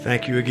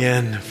Thank you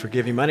again for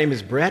giving. My name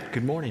is Brett.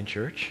 Good morning,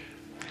 church.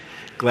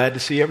 Glad to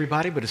see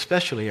everybody, but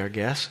especially our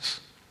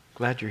guests.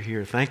 Glad you're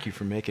here. Thank you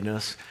for making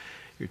us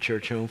your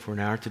church home for an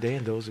hour today.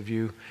 And those of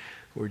you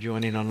who are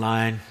joining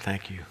online,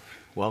 thank you.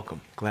 Welcome.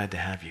 Glad to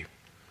have you.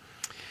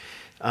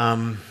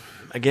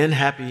 Again,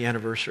 happy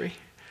anniversary.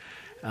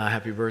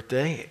 Happy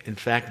birthday. In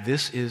fact,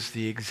 this is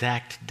the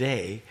exact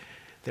day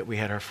that we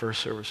had our first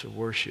service of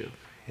worship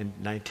in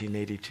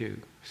 1982,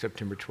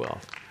 September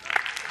 12th.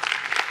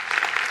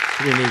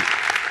 Pretty neat.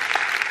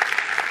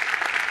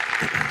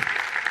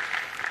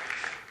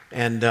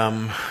 And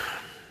I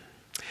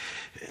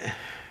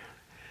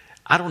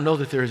don't know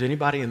that there's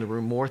anybody in the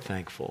room more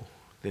thankful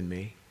than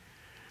me.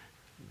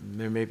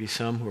 There may be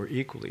some who are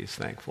equally as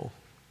thankful.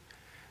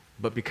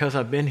 But because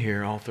I've been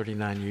here all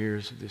 39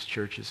 years of this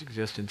church's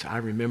existence, I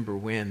remember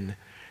when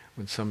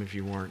some of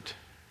you weren't.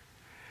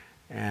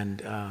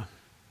 And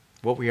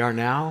what we are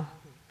now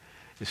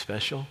is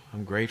special.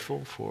 I'm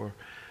grateful for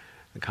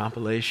the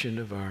compilation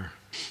of our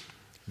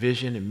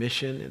vision and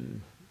mission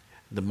and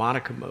the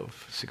modicum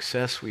of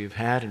success we have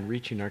had in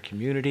reaching our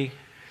community,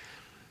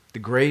 the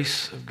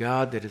grace of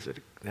God that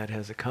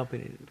has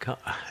accompanied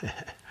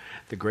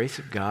the grace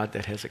of God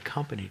that has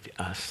accompanied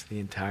us the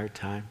entire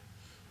time.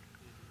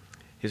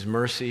 His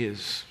mercy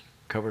has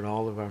covered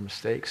all of our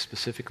mistakes,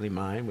 specifically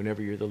mine.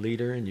 Whenever you're the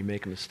leader and you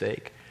make a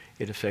mistake,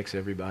 it affects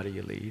everybody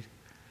you lead.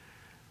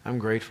 I'm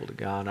grateful to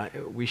God.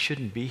 We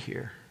shouldn't be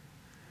here.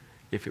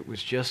 If it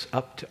was just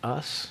up to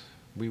us,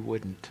 we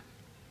wouldn't.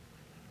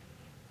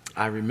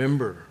 I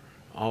remember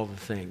all the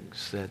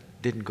things that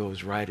didn't go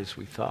as right as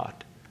we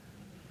thought.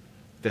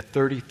 The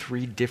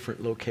 33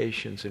 different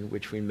locations in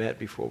which we met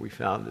before we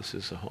found this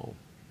as a home.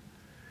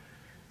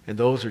 And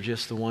those are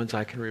just the ones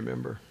I can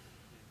remember.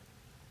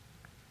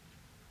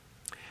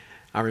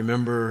 I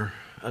remember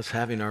us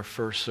having our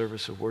first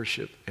service of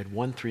worship at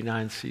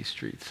 139 C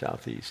Street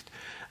Southeast,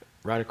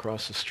 right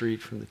across the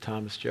street from the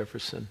Thomas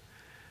Jefferson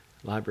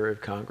Library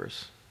of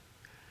Congress.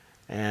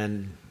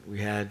 And we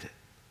had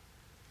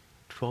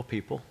 12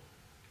 people.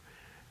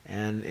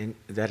 And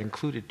that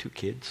included 2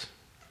 kids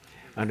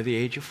under the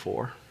age of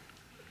 4.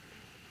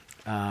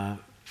 5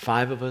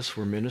 of us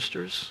were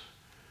ministers,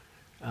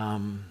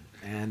 and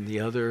the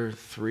other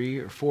 3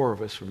 or 4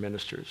 of us were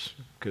ministers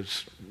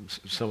because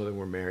some of them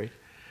were married.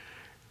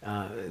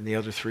 And the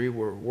other 3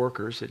 were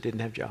workers that didn't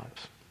have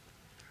jobs.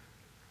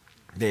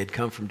 They had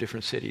come from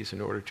different cities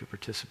in order to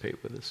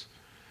participate with us.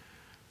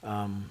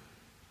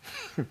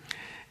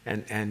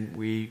 And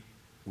we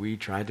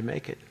tried to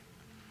make it.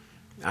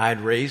 I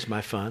had raised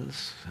my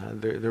funds.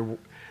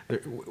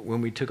 When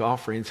we took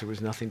offerings, there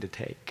was nothing to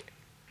take.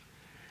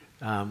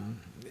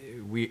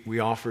 We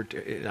offered,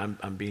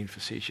 I'm being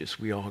facetious,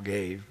 we all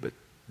gave, but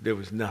there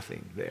was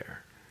nothing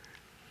there.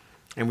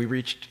 And we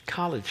reached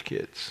college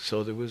kids,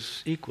 so there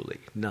was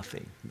equally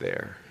nothing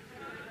there.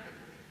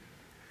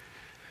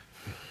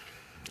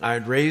 I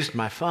had raised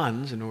my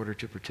funds in order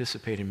to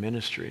participate in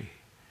ministry.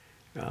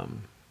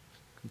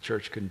 The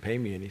church couldn't pay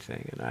me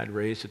anything, and I had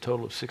raised a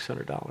total of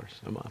 $600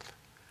 a month.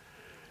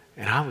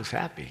 And I was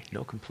happy,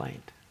 no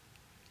complaint.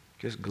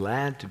 Just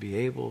glad to be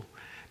able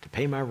to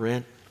pay my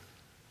rent,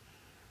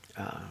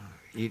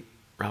 eat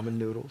ramen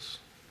noodles,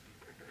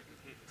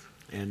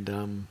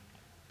 and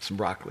some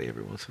broccoli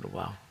every once in a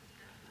while.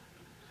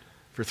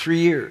 For 3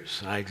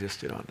 years, I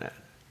existed on that.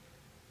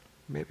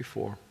 Maybe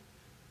 4.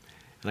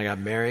 And I got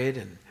married,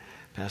 and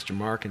Pastor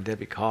Mark and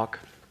Debbie Kalk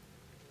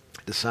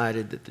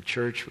decided that the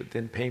church would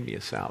then pay me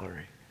a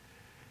salary.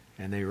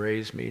 And they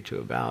raised me to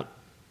about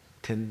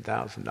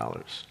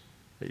 $10,000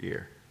 a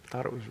year.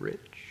 Thought it was rich.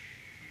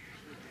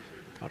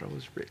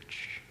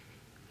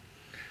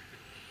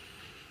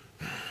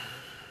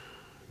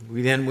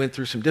 We then went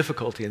through some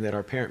difficulty in that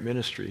our parent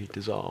ministry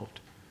dissolved.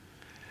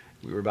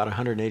 We were about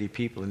 180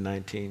 people in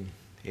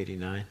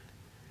 1989,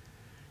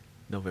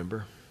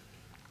 November.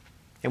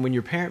 And when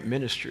your parent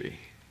ministry,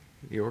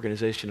 the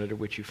organization under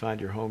which you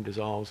find your home,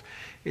 dissolves,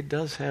 it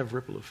does have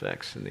ripple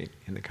effects in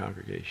the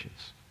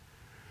congregations.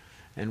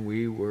 And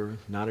we were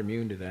not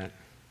immune to that.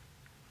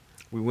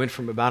 We went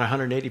from about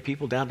 180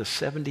 people down to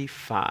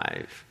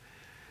 75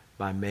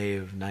 by May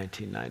of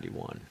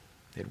 1991,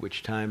 at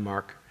which time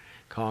Mark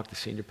Kalk, the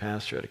senior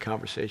pastor, had a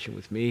conversation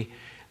with me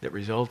that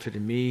resulted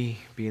in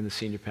me being the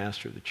senior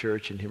pastor of the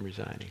church and him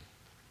resigning.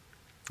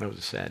 That was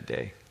a sad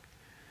day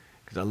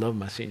because I loved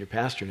my senior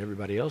pastor and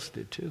everybody else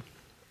did too.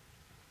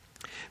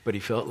 But he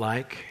felt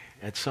like,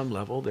 at some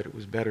level, that it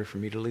was better for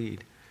me to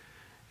lead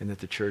and that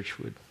the church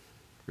would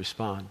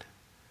respond.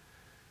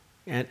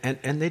 And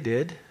they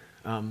did.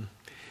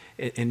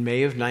 In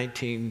May of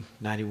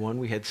 1991,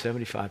 we had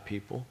 75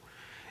 people,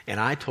 and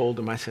I told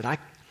them, I said,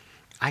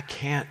 I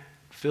can't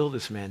fill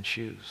this man's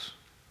shoes.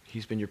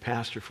 He's been your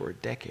pastor for a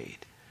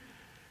decade.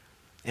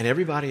 And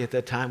everybody at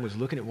that time was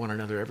looking at one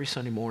another every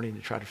Sunday morning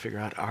to try to figure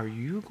out, are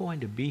you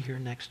going to be here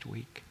next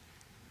week?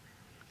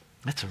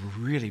 That's a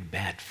really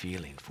bad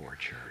feeling for a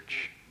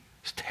church.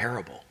 It's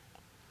terrible.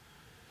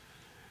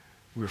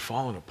 We were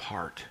falling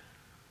apart,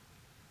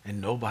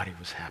 and nobody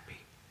was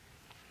happy.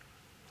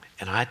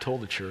 And I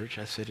told the church,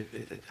 I said,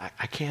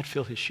 I can't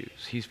fill his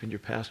shoes. He's been your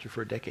pastor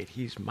for a decade.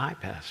 He's my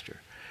pastor.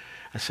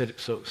 I said,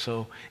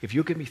 so if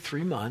you'll give me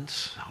 3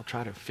 months, I'll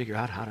try to figure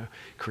out how to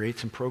create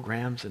some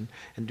programs and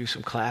do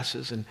some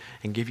classes and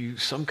give you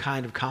some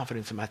kind of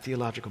confidence in my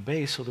theological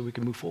base so that we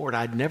can move forward.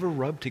 I'd never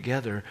rubbed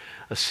together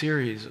a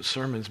series of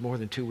sermons more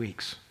than 2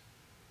 weeks.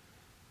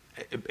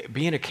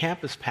 Being a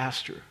campus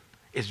pastor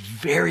is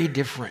very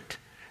different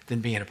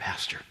than being a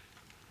pastor.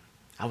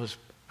 I was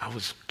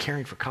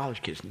caring for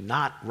college kids,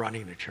 not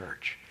running a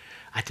church.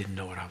 I didn't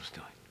know what I was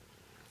doing.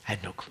 I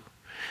had no clue.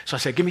 So I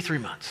said, give me 3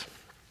 months.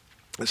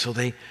 And so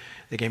they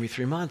gave me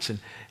 3 months, and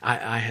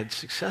I had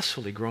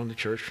successfully grown the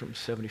church from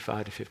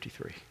 75 to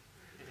 53.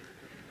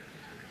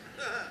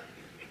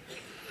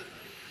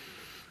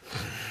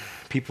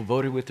 People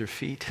voted with their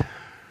feet.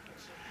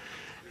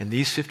 And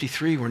these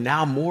 53 were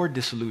now more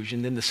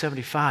disillusioned than the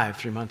 75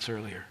 3 months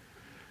earlier,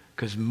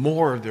 because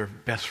more of their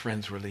best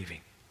friends were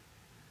leaving.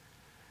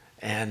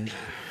 And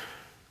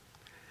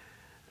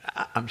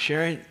I'm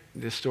sharing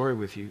this story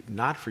with you,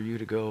 not for you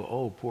to go,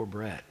 oh, poor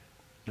Brett.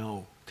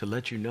 No, to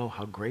let you know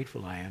how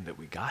grateful I am that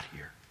we got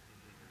here,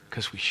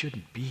 because we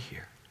shouldn't be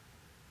here.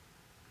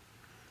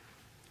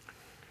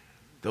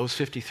 Those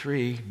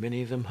 53,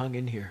 many of them hung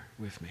in here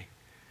with me.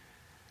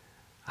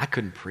 I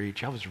couldn't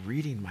preach. I was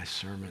reading my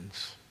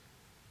sermons.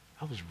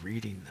 I was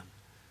reading them.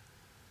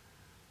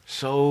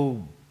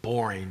 So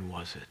boring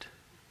was it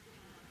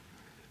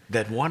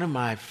that one of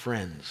my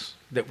friends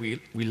that we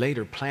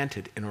later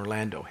planted in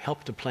Orlando,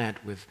 helped to plant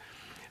with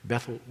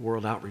Bethel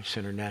World Outreach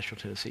Center in Nashville,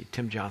 Tennessee,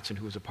 Tim Johnson,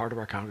 who was a part of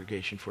our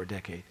congregation for a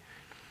decade.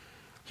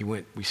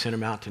 We sent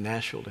him out to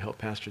Nashville to help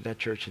pastor that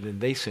church, and then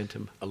they sent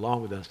him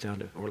along with us down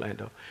to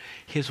Orlando.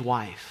 His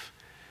wife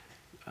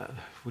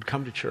would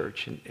come to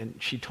church, and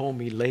she told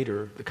me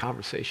later the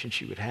conversation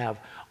she would have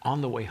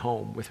on the way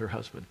home with her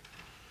husband.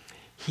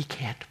 He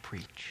can't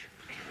preach.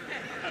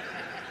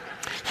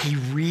 He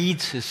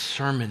reads his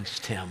sermons,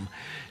 Tim.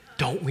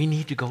 Don't we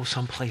need to go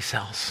someplace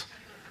else?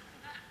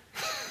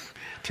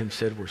 Tim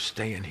said, we're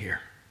staying here.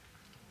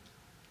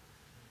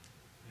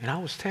 And I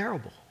was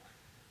terrible.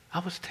 I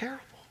was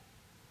terrible.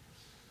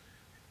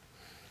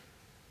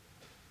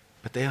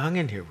 But they hung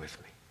in here with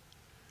me.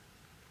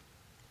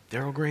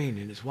 Darrell Green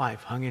and his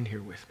wife hung in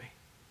here with me.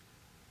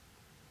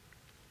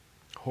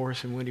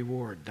 Horace and Wendy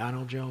Ward,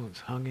 Donald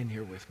Jones hung in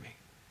here with me.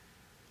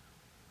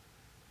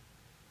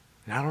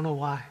 And I don't know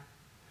why.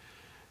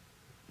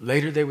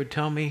 Later they would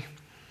tell me,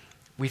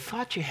 we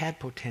thought you had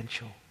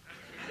potential.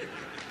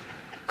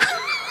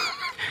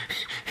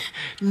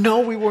 No,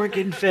 we weren't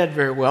getting fed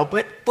very well,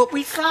 but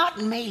we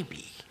thought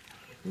maybe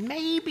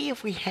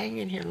if we hang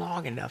in here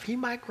long enough, he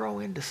might grow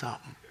into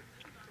something.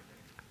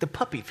 The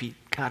puppy feet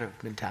kind of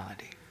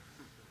mentality.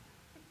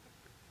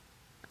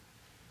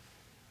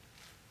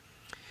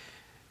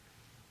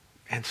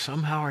 And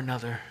somehow or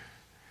another,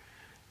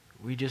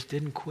 we just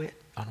didn't quit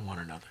on one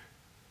another.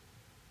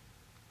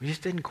 We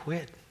just didn't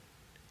quit.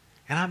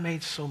 And I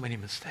made so many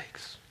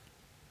mistakes.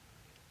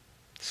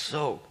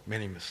 So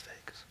many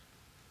mistakes.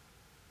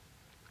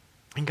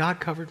 And God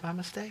covered my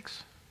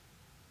mistakes.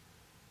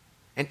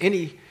 And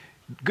any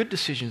good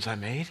decisions I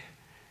made,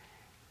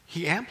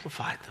 He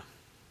amplified them.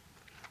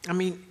 I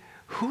mean,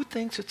 who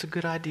thinks it's a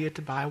good idea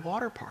to buy a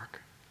water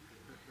park?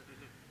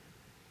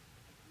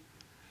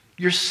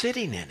 You're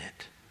sitting in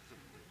it.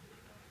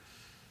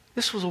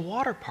 This was a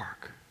water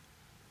park.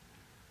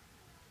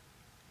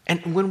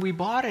 And when we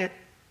bought it,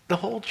 the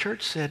whole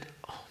church said,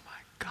 oh my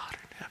God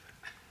in heaven,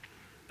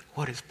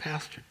 what is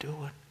Pastor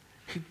doing?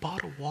 He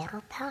bought a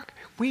water park?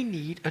 We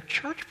need a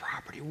church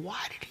property. Why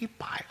did he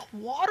buy a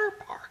water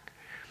park?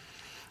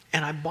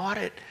 And I bought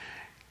it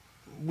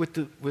with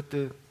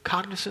the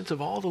cognizance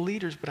of all the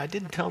leaders, but I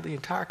didn't tell the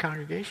entire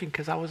congregation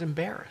because I was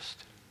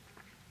embarrassed.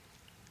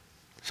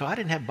 So I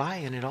didn't have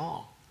buy-in at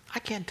all. I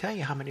can't tell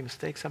you how many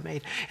mistakes I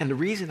made. And the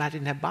reason I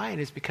didn't have buy-in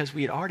is because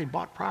we had already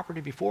bought property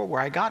before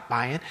where I got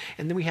buy-in,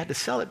 and then we had to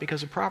sell it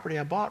because the property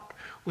I bought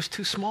was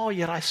too small,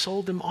 yet I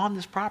sold them on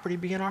this property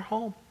being our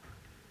home.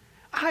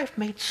 I've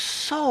made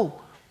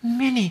so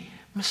many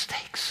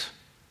mistakes.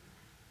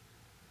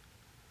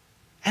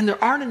 And there's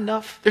not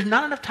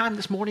enough time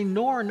this morning,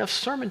 nor enough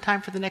sermon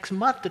time for the next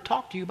month to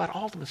talk to you about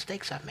all the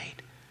mistakes I've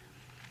made.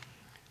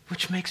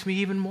 Which makes me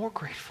even more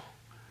grateful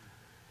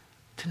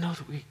to know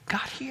that we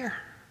got here.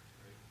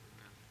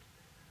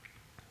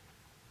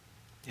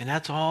 And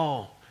that's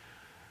all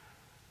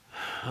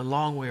a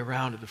long way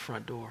around to the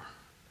front door.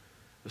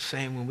 Of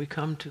saying when we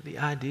come to the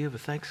idea of a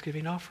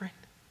Thanksgiving offering,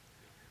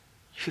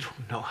 you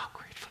don't know how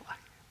grateful I am.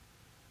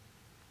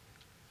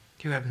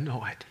 You have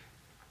no idea.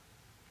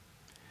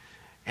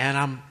 And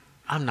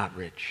I'm not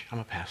rich. I'm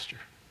a pastor.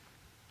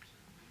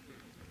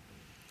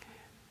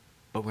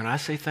 But when I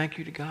say thank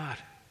you to God,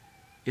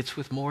 it's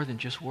with more than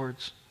just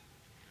words.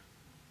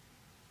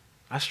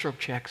 I stroke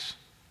checks.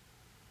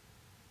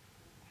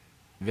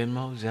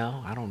 Venmo,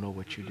 Zelle, I don't know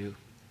what you do.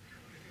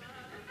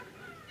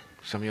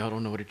 Some of y'all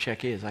don't know what a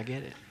check is. I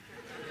get it.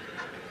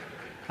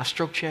 I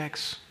stroke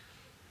checks,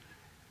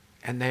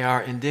 and they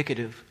are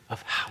indicative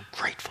of how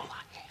grateful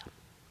I am.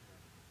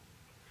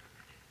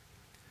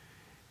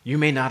 You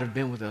may not have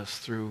been with us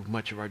through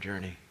much of our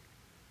journey.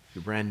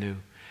 You're brand new.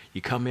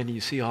 You come in and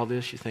you see all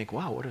this, you think,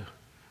 wow,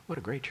 what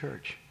a great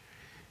church.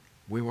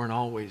 We weren't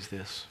always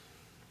this.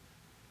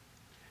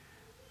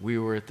 We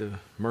were at the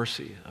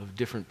mercy of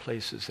different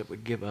places that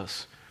would give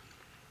us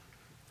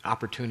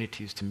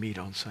opportunities to meet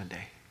on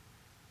Sunday.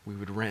 We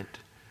would rent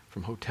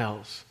from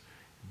hotels,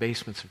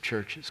 basements of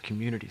churches,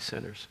 community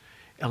centers,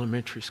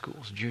 elementary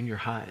schools, junior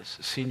highs,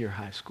 senior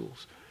high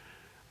schools.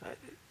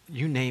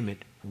 You name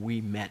it,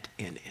 we met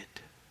in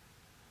it.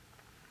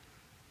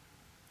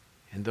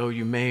 And though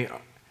you may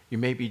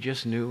be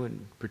just new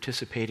and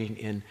participating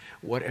in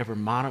whatever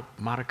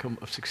modicum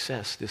of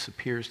success this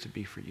appears to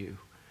be for you,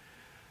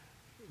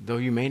 though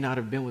you may not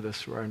have been with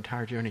us through our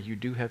entire journey, you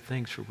do have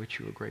things for which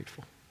you are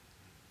grateful.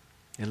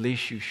 At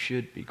least you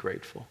should be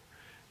grateful,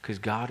 because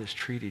God has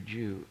treated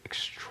you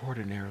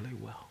extraordinarily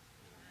well.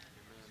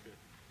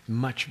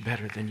 Much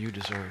better than you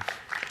deserve.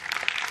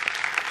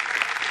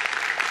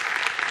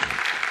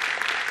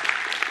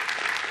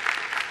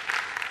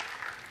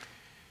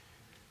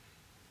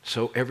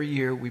 So every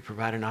year we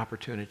provide an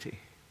opportunity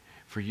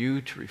for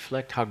you to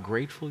reflect how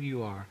grateful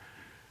you are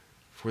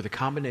for the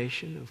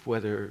combination of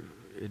whether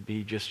it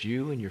be just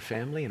you and your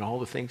family and all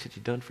the things that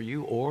you've done for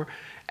you, or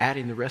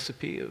adding the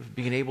recipe of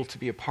being able to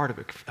be a part of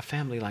a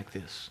family like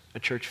this, a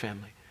church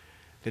family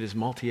that is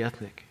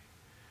multi-ethnic,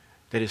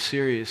 that is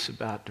serious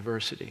about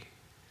diversity,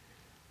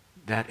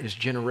 that is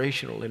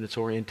generational in its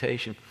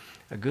orientation.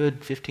 A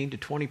good 15 to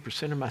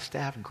 20% of my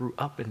staff grew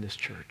up in this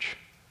church.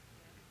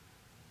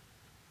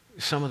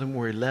 Some of them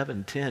were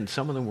 11, 10.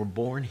 Some of them were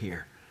born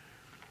here.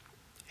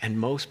 And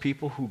most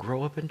people who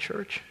grow up in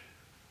church,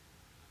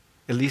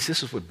 at least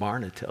this is what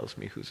Barna tells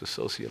me, who's a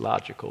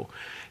sociological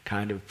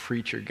kind of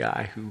preacher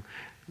guy who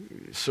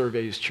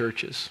surveys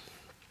churches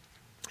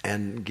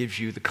and gives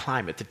you the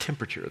climate, the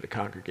temperature of the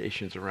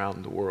congregations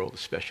around the world,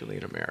 especially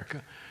in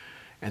America,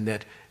 and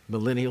that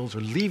millennials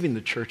are leaving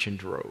the church in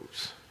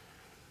droves.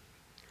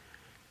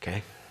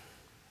 Okay?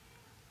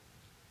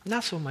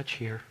 Not so much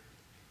here.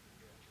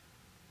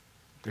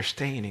 They're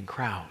staying in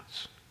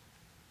crowds.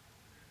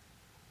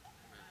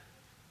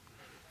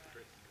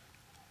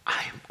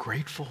 I am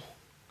grateful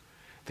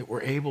that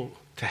we're able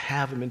to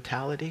have a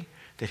mentality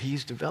that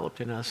he's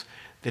developed in us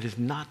that is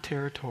not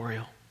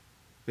territorial,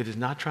 that is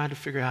not trying to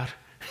figure out,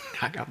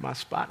 I got my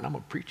spot and I'm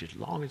going to preach as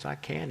long as I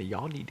can and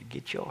y'all need to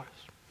get yours.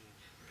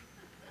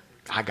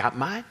 I got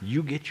mine,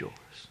 you get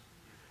yours.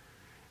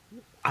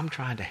 I'm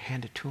trying to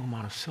hand it to them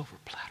on a silver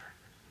platter,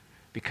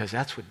 because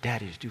that's what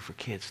daddies do for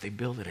kids. They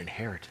build an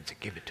inheritance and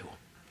give it to them.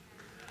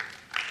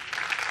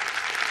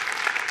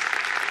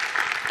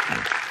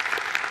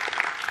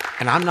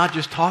 And I'm not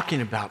just talking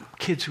about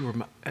kids who are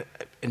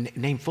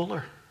named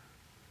Fuller.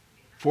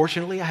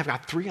 Fortunately, I've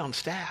got 3 on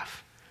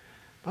staff.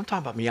 But I'm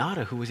talking about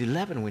Miata, who was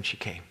 11 when she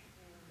came.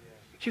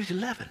 She was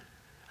 11.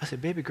 I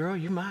said, baby girl,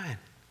 you're mine.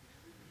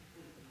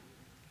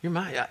 You're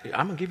mine.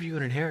 I'm going to give you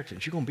an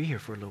inheritance. You're going to be here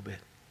for a little bit.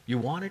 You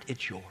want it,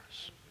 it's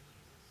yours.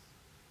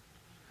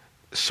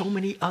 So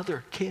many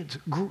other kids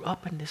grew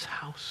up in this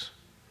house.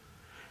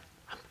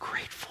 I'm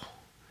grateful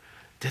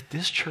that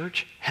this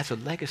church has a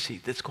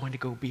legacy that's going to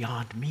go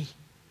beyond me.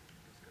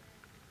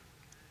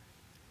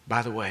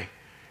 By the way,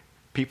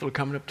 people are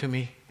coming up to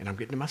me, and I'm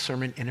getting to my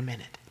sermon in a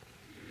minute.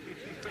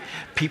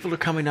 People are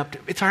coming up to,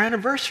 it's our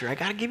anniversary. I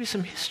got to give you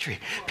some history.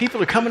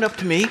 People are coming up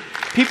to me.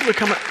 People are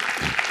coming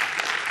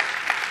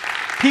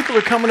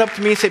up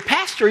to me and say,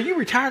 Pastor, are you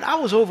retired? I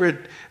was over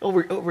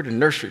the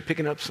nursery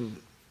picking up some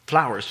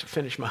flowers to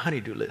finish my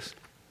honeydew list.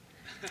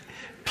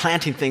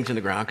 Planting things in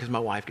the ground because my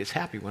wife gets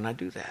happy when I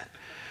do that.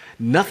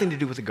 Nothing to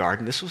do with the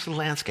garden. This was the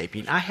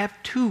landscaping. I have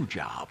 2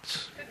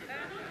 jobs.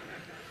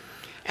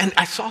 And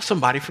I saw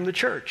somebody from the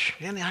church.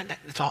 And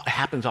it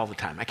happens all the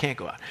time. I can't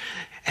go out.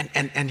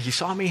 And he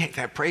saw me.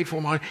 I prayed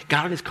for him.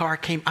 Got in his car,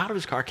 came out of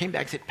his car, came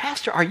back and said,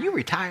 Pastor, are you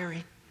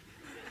retiring?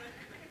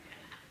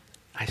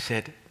 I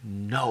said,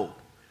 no.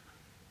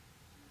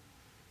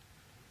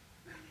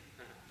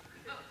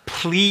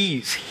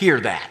 Please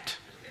hear that.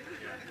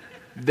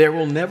 There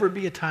will never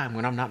be a time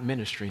when I'm not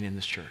ministering in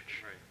this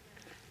church.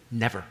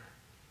 Never.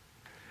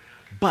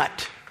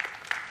 But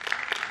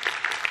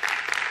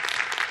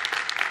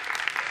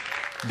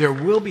there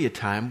will be a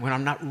time when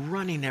I'm not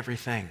running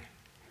everything,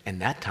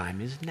 and that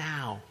time is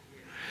now.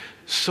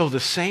 So the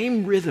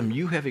same rhythm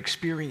you have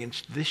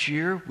experienced this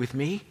year with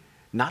me,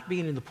 not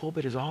being in the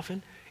pulpit as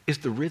often, is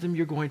the rhythm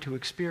you're going to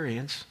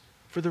experience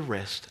for the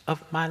rest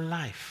of my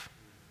life.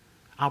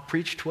 I'll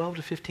preach 12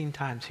 to 15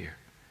 times here,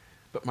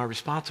 but my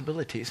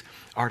responsibilities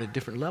are at a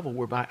different level,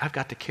 whereby I've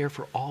got to care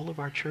for all of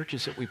our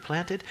churches that we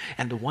planted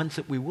and the ones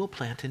that we will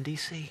plant in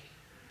D.C.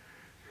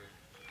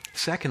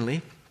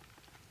 Secondly,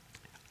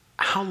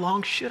 how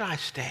long should I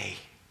stay?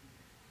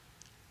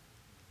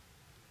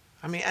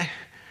 I mean,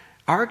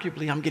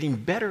 arguably, I'm getting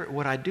better at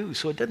what I do,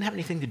 so it doesn't have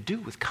anything to do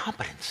with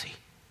competency.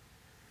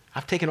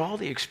 I've taken all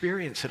the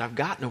experience that I've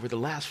gotten over the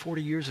last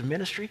 40 years of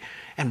ministry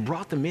and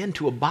brought them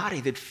into a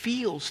body that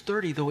feels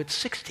 30, though it's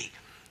 60.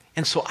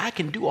 And so I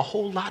can do a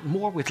whole lot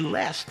more with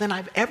less than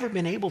I've ever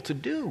been able to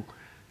do.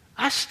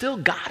 I still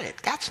got it.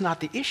 That's not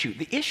the issue.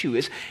 The issue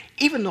is,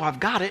 even though I've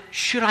got it,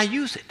 should I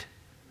use it?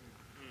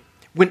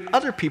 When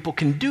other people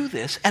can do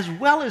this as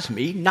well as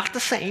me, not the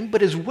same,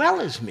 but as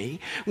well as me,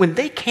 when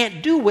they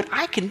can't do what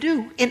I can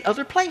do in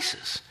other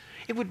places.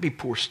 It would be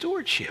poor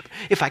stewardship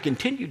if I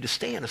continued to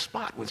stay in a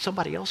spot when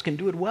somebody else can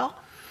do it well,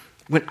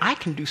 when I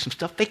can do some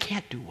stuff they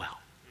can't do well.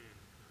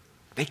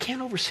 They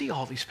can't oversee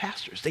all these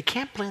pastors. They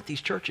can't plant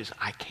these churches.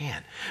 I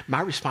can.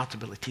 My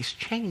responsibilities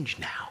change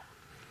now.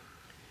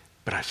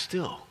 But I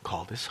still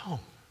call this home.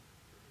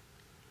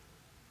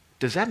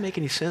 Does that make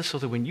any sense so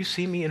that when you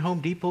see me in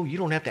Home Depot, you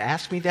don't have to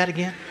ask me that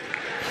again?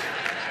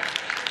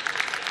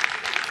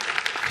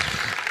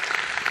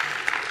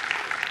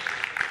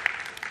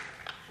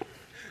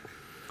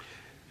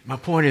 My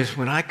point is,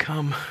 when I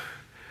come,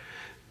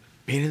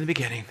 being in the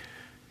beginning,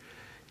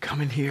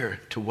 coming here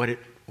to what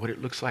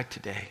it looks like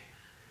today,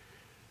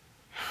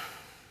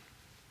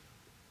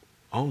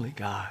 only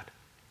God.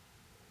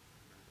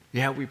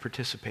 Yeah, we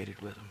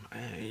participated with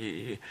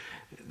him.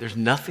 There's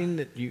nothing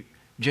that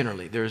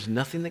there's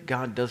nothing that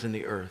God does in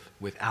the earth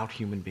without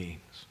human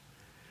beings.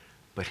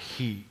 But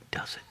he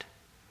does it.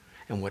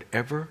 And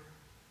whatever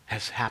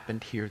has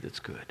happened here that's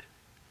good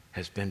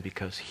has been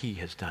because he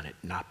has done it,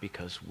 not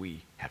because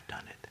we have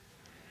done it.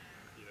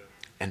 Yeah.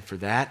 And for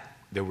that,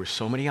 there were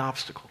so many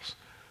obstacles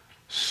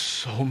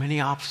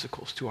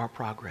to our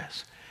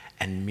progress.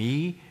 And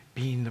me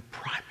being the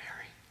primary.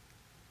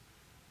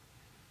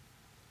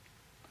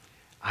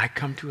 I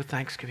come to a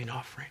Thanksgiving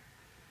offering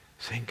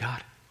saying,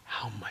 God,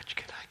 how much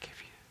can I give you?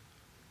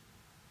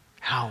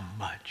 How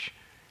much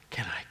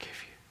can I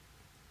give you?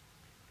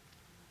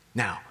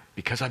 Now,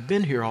 because I've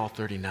been here all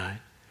 39,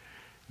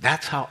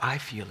 that's how I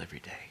feel every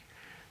day.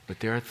 But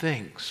there are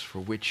things for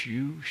which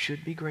you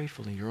should be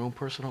grateful in your own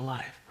personal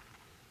life.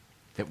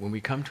 That when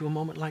we come to a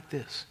moment like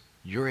this,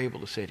 you're able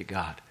to say to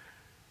God,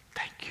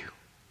 thank you.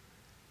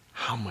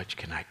 How much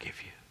can I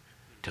give you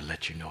to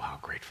let you know how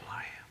grateful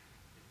I am?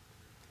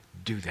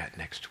 Do that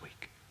next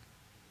week.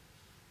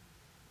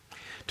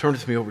 Turn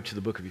with me over to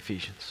the book of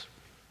Ephesians.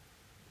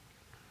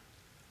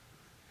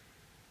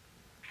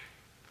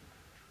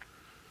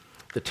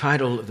 The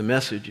title of the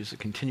message is a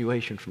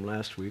continuation from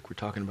last week. We're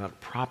talking about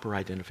proper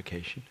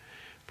identification.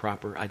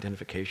 Proper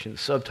identification. The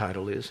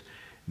subtitle is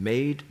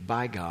Made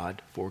by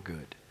God for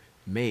Good.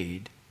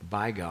 Made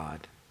by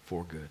God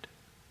for good.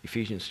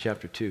 Ephesians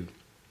chapter 2,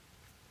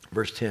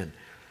 verse 10.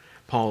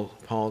 Paul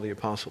the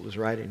apostle is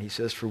writing. He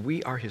says, for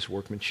we are his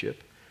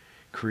workmanship,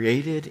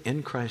 created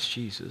in Christ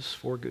Jesus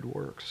for good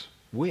works,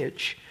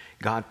 which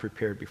God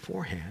prepared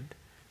beforehand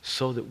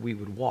so that we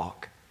would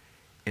walk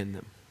in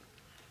them.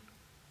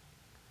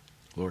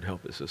 Lord,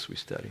 help us as we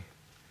study.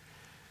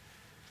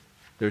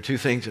 There are two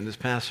things in this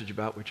passage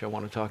about which I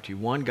want to talk to you.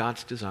 One,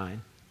 God's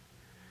design,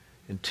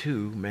 and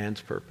two,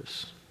 man's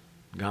purpose.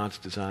 God's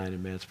design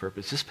and man's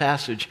purpose. This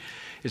passage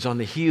is on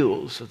the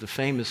heels of the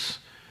famous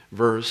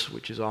verse,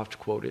 which is oft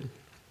quoted.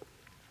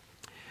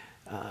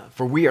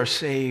 For we are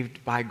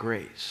saved by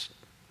grace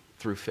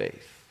through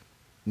faith,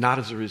 not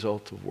as a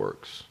result of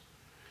works,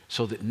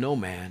 so that no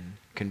man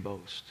can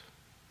boast.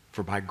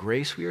 For by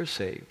grace we are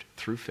saved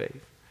through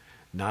faith,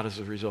 not as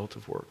a result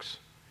of works.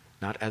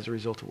 Not as a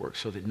result of works,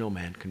 so that no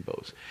man can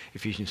boast.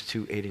 Ephesians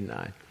 2, 8 and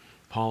 9.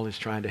 Paul is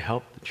trying to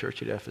help the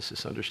church at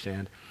Ephesus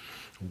understand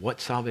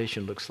what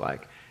salvation looks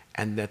like,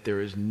 and that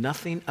there is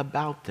nothing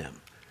about them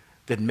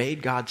that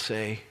made God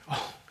say,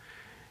 oh,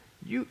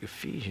 you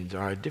Ephesians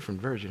are a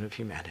different version of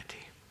humanity.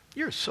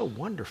 You're so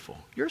wonderful.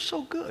 You're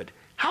so good.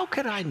 How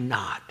could I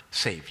not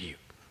save you?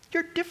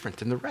 You're different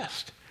than the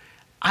rest.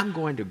 I'm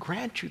going to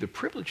grant you the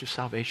privilege of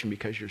salvation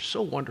because you're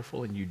so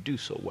wonderful and you do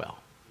so well.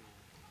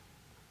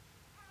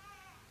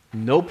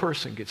 No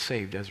person gets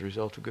saved as a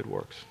result of good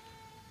works.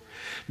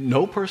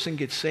 No person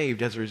gets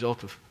saved as a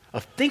result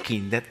of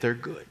thinking that they're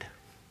good.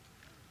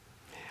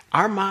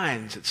 Our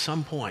minds at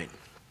some point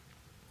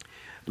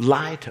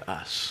lie to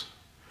us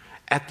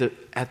at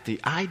the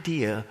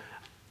idea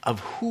of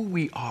who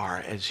we are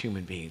as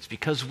human beings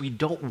because we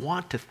don't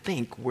want to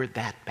think we're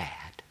that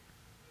bad.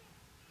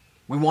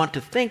 We want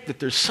to think that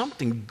there's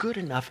something good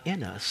enough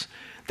in us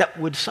that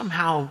would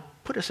somehow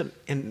put us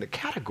in the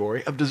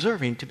category of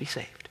deserving to be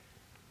saved.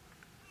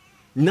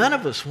 None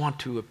of us want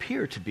to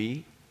appear to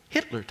be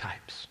Hitler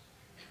types.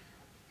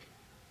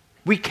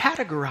 We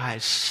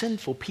categorize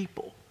sinful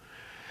people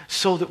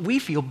so that we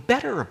feel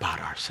better about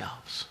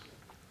ourselves.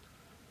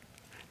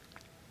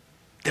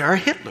 There are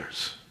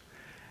Hitlers.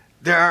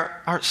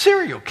 There are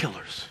serial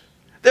killers.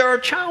 There are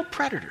child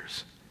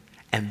predators.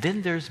 And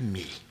then there's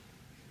me.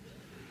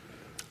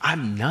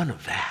 I'm none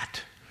of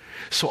that.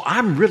 So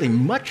I'm really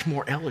much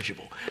more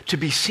eligible to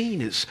be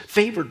seen as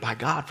favored by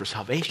God for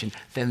salvation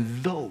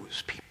than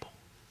those people.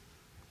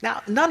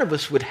 Now, none of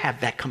us would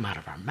have that come out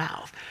of our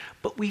mouth,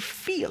 but we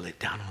feel it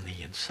down on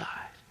the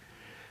inside.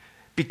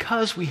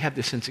 Because we have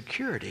this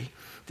insecurity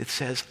that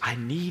says, I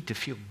need to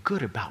feel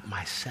good about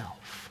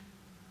myself.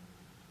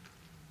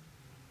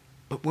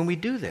 But when we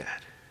do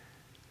that,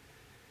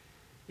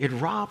 it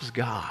robs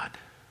God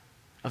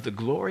of the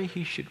glory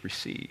he should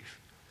receive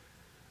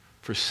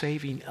for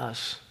saving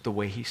us the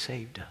way he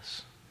saved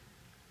us.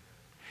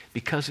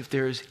 Because if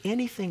there is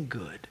anything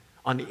good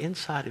on the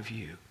inside of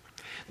you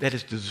that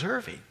is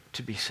deserving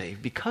to be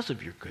saved because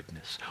of your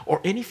goodness, or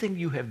anything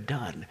you have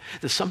done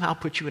that somehow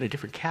puts you in a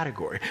different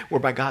category,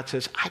 whereby God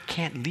says, I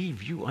can't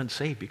leave you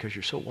unsaved because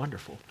you're so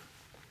wonderful,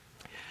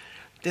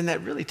 then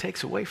that really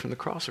takes away from the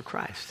cross of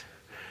Christ.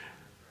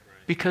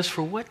 Because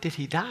for what did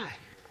he die?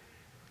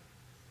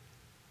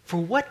 For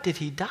what did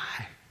he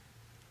die?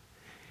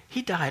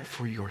 He died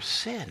for your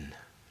sin.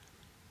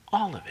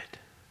 All of it.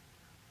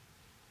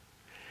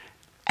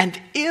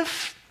 And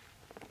if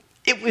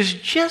it was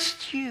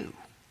just you,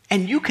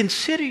 and you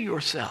consider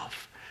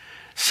yourself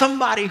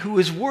somebody who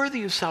is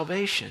worthy of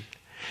salvation,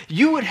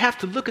 you would have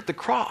to look at the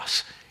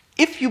cross.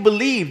 If you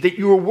believe that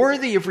you are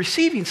worthy of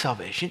receiving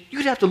salvation,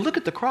 you'd have to look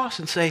at the cross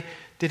and say,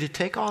 did it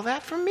take all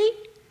that from me?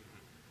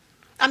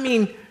 I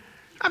mean,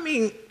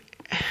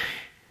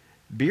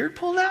 beard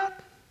pulled out?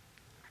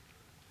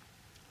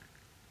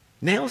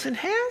 Nails in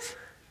hands?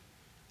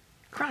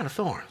 Crown of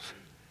thorns.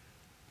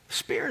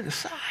 Spear in the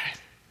side.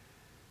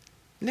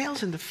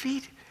 Nails in the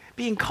feet.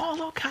 Being called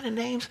all kind of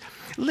names,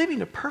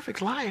 living a perfect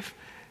life.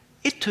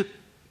 It took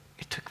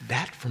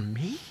that from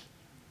me?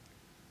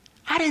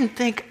 I didn't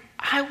think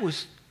I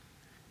was...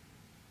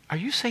 Are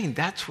you saying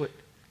that's what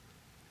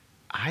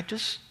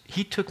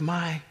he took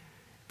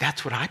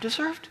that's what I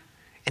deserved?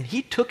 And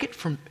he took it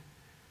from...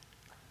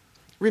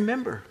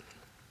 Remember,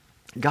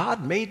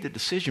 God made the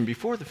decision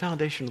before the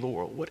foundation of the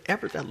world,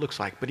 whatever that looks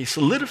like, but he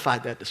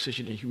solidified that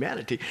decision in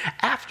humanity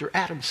after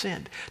Adam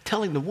sinned,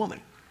 telling the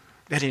woman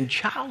that in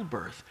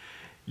childbirth,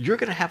 you're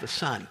going to have a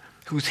son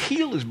whose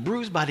heel is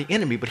bruised by the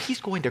enemy, but he's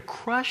going to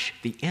crush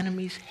the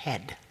enemy's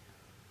head.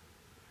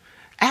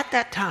 At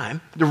that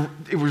time,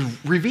 it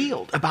was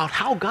revealed about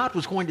how God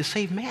was going to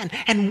save man.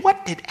 And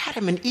what did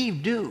Adam and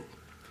Eve do?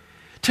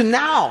 To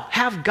now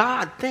have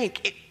God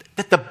think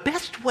that the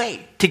best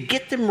way to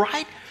get them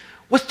right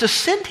was to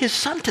send his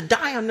son to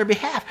die on their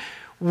behalf.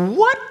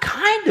 What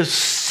kind of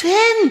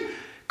sin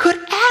could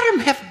Adam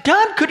have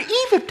done, could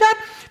Eve have done,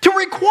 to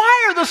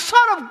require the Son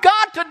of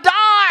God to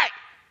die?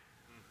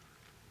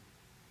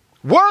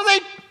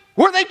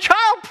 Were they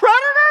child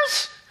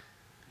predators?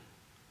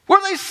 Were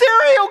they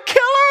serial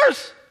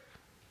killers?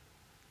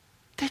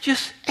 They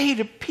just ate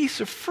a piece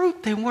of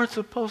fruit they weren't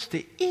supposed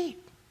to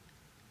eat.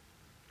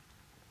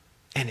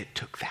 And it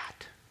took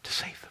that to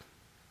save them.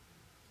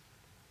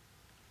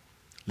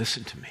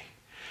 Listen to me.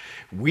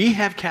 We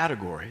have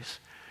categories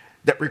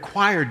that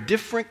require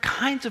different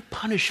kinds of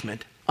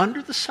punishment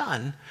under the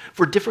sun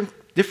for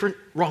different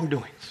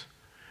wrongdoings.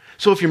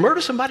 So if you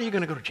murder somebody, you're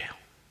going to go to jail.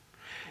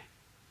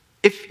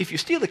 If you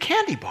steal a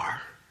candy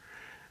bar,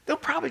 they'll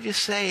probably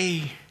just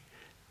say,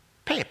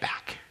 pay it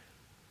back.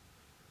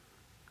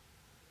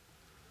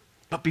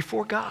 But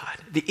before God,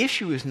 the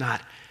issue is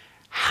not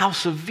how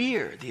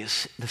severe the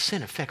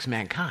sin affects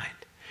mankind.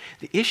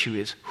 The issue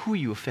is who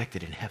you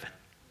affected in heaven.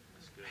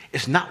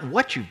 It's not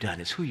what you've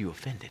done, it's who you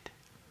offended.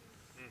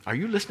 Are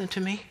you listening to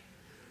me?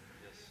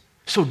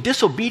 So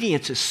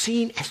disobedience is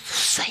seen as the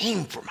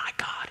same for my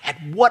God. At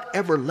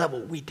whatever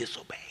level we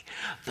disobey,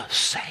 the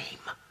same.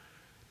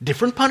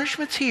 Different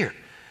punishments here.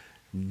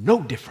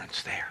 No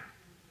difference there.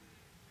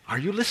 Are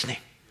you listening?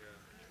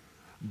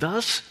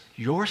 Thus,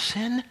 your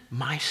sin,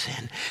 my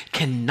sin,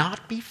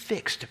 cannot be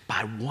fixed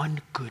by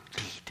one good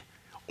deed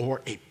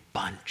or a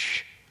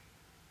bunch.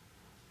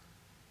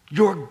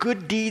 Your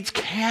good deeds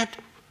can't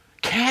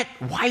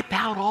wipe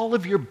out all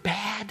of your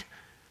bad.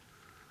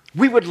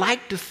 We would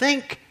like to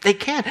think they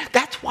can.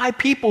 That's why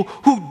people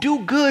who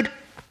do good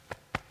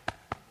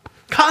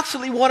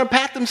constantly want to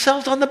pat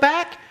themselves on the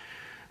back.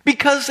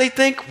 Because they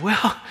think,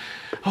 well,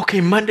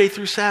 okay, Monday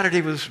through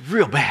Saturday was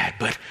real bad,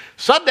 but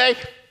Sunday,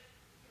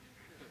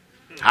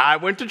 I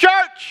went to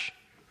church.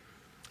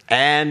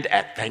 And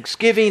at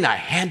Thanksgiving, I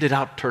handed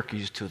out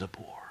turkeys to the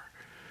poor.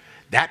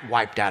 That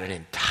wiped out an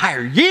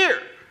entire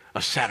year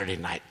of Saturday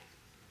night.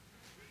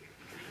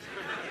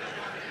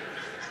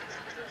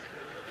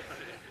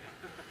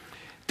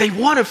 They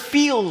want to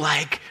feel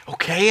like,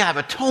 okay, I've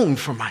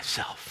atoned for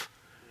myself.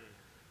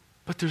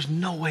 But there's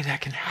no way that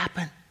can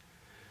happen.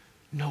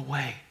 No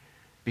way.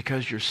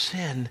 Because your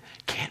sin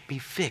can't be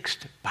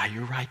fixed by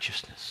your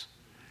righteousness.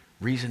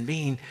 Reason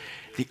being,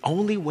 the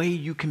only way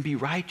you can be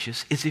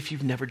righteous is if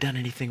you've never done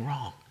anything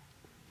wrong.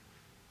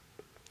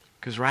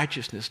 Because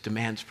righteousness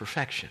demands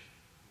perfection.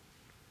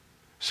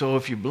 So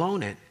if you've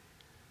blown it,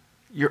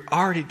 you're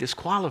already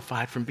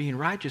disqualified from being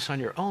righteous on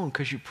your own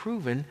because you've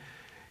proven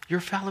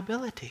your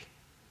fallibility.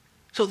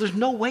 So there's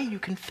no way you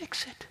can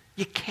fix it.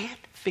 You can't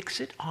fix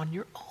it on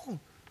your own.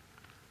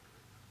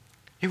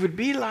 It would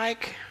be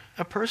like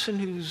a person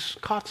who's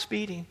caught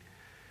speeding,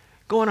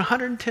 going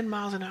 110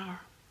 miles an hour.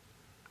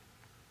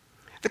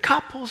 The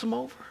cop pulls him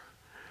over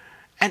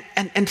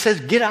and says,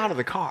 get out of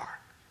the car.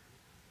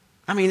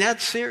 I mean,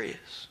 that's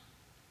serious.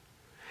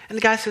 And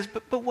the guy says,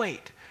 but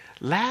wait,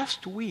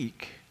 last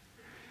week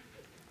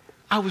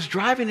I was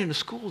driving in a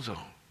school zone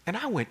and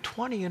I went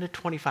 20 into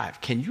 25.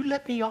 Can you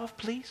let me off,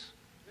 please?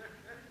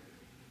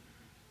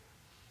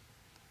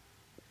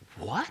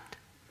 What?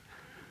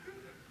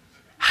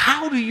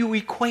 How do you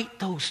equate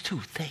those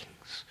two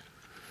things?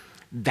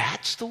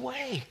 That's the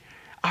way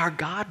our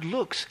God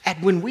looks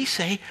at when we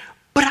say,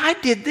 but I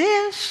did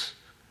this.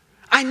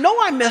 I know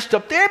I messed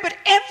up there, but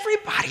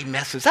everybody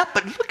messes up.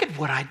 But look at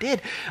what I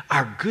did.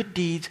 Our good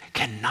deeds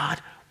cannot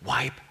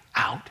wipe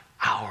out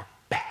our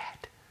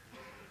bad.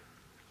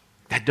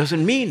 That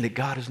doesn't mean that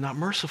God is not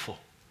merciful.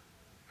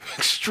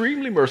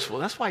 Extremely merciful.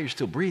 That's why you're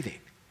still breathing.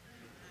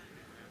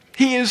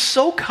 He is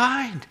so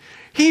kind.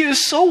 He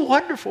is so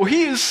wonderful.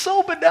 He is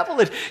so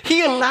benevolent.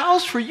 He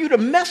allows for you to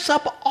mess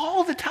up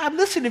all the time.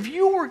 Listen, if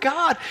you were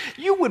God,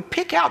 you would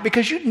pick out,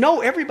 because you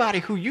know everybody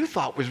who you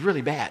thought was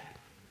really bad.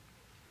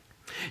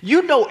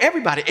 You know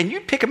everybody, and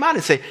you'd pick him out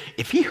and say,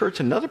 if he hurts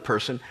another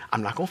person,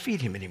 I'm not going to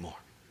feed him anymore.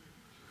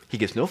 He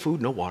gets no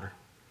food, no water.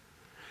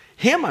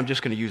 Him, I'm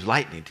just going to use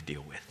lightning to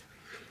deal with.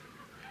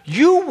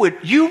 You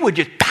would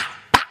just, pow,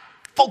 pow,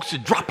 folks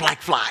would drop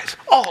like flies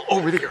all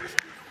over the earth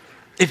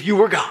if you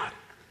were God.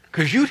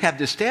 Because you'd have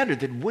this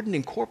standard that wouldn't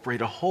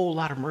incorporate a whole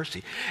lot of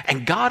mercy.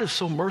 And God is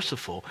so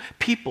merciful,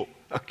 people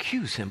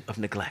accuse him of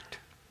neglect.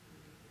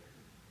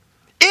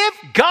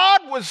 If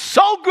God was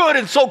so good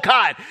and so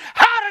kind,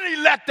 how did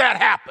he let that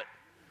happen?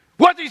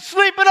 Was he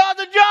sleeping on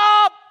the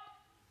job?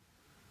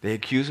 They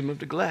accuse him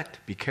of neglect.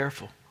 Be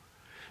careful.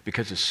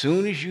 Because as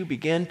soon as you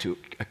begin to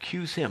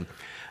accuse him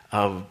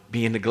of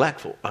being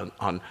neglectful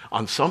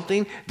on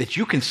something that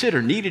you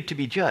consider needed to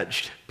be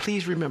judged,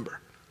 please remember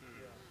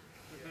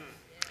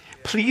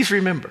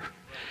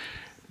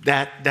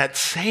that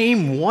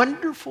same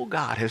wonderful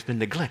God has been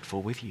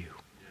neglectful with you.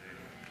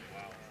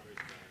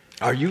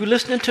 Are you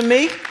listening to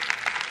me?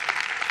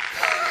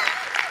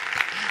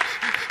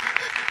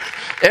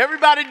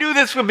 Everybody do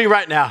this with me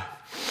right now.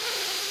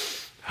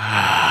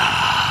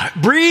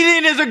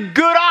 Breathing is a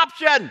good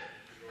option.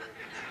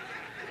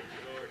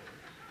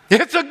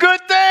 It's a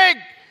good thing.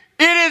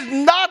 It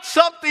is not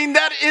something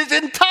that is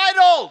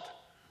entitled.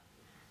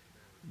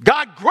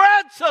 God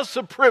grants us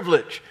the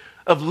privilege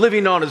of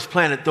living on his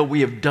planet, though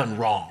we have done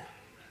wrong.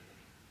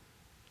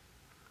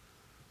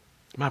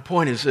 My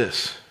point is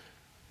this.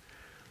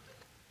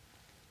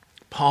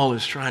 Paul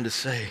is trying to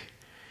say,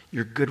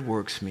 your good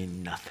works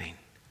mean nothing.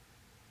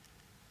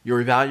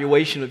 Your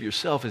evaluation of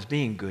yourself as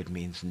being good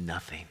means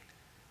nothing.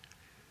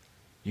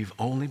 You've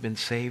only been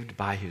saved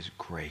by his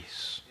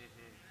grace,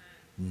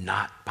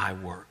 not by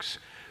works,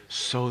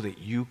 so that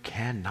you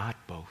cannot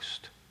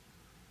boast.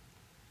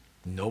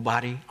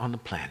 Nobody on the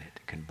planet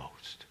can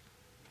boast.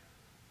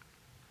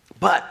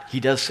 But he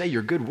does say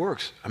your good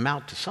works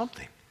amount to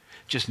something,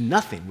 just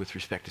nothing with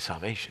respect to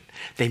salvation.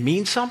 They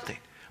mean something,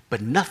 but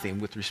nothing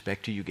with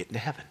respect to you getting to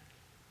heaven.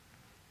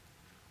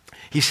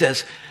 He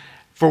says,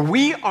 for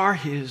we are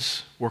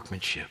his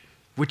workmanship,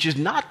 which is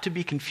not to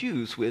be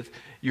confused with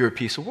you're a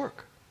piece of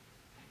work.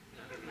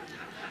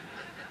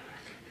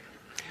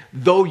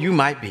 Though you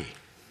might be,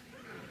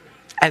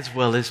 as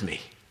well as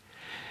me.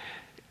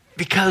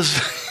 Because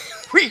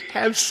we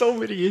have so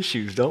many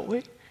issues, don't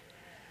we?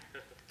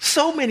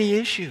 So many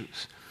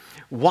issues.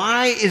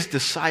 Why is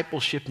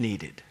discipleship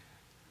needed?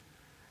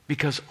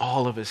 Because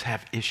all of us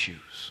have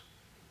issues.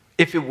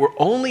 If it were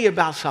only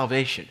about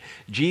salvation,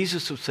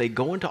 Jesus would say,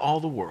 go into all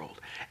the world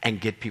and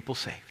get people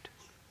saved.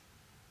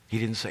 He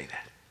didn't say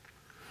that.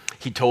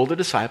 He told the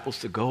disciples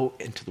to go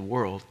into the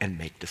world and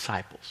make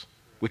disciples,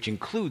 which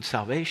includes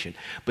salvation.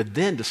 But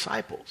then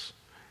disciples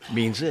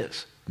means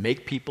this: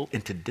 make people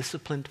into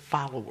disciplined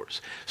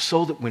followers,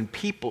 so that when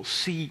people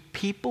see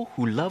people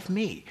who love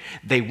me,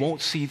 they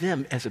won't see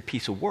them as a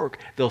piece of work.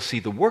 They'll see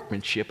the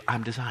workmanship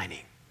I'm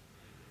designing.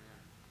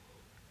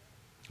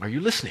 Are you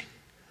listening?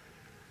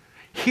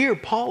 Here,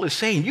 Paul is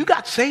saying, you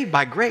got saved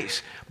by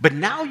grace, but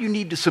now you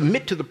need to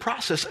submit to the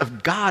process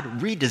of God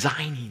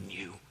redesigning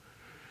you,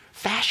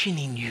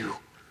 fashioning you.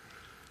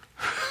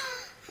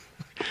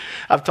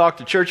 I've talked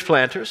to church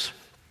planters,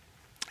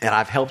 and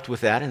I've helped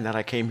with that, in that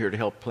I came here to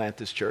help plant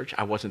this church.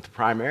 I wasn't the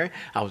primary,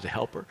 I was a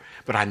helper,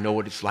 but I know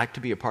what it's like to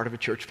be a part of a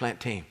church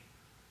plant team.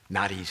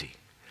 Not easy.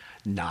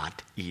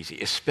 Not easy,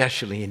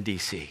 especially in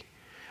D.C.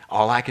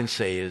 All I can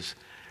say is,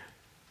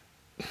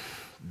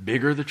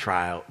 bigger the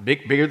trial,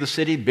 bigger the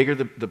city, bigger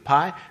the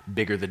pie,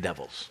 bigger the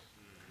devils.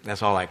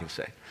 That's all I can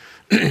say.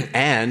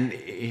 And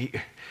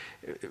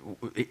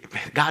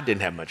God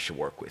didn't have much to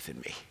work with in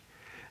me.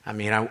 I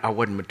mean, I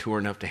wasn't mature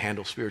enough to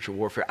handle spiritual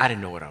warfare. I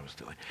didn't know what I was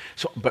doing.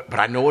 So, but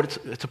I know what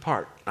it's a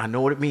part. I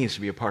know what it means to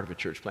be a part of a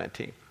church plant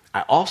team.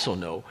 I also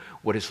know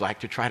what it's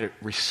like to try to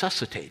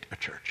resuscitate a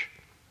church.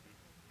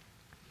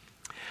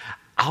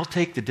 I'll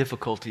take the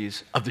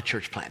difficulties of the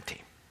church plant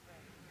team.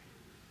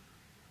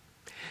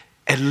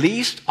 At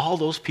least all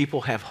those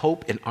people have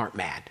hope and aren't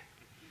mad.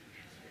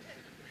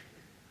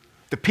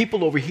 The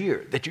people over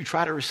here that you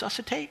try to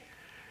resuscitate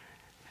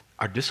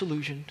are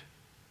disillusioned,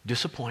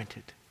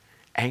 disappointed,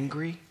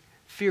 angry,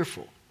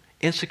 fearful,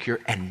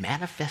 insecure, and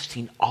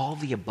manifesting all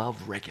the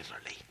above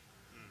regularly.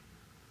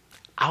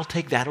 I'll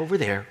take that over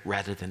there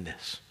rather than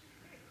this.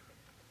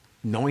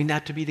 Knowing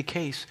that to be the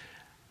case,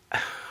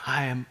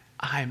 I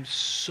am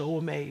so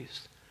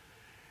amazed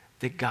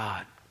that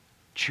God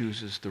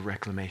chooses the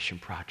reclamation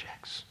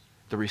projects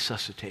the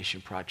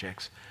resuscitation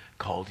projects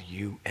called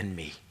you and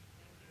me.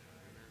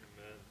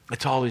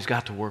 That's all he's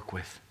got to work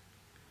with.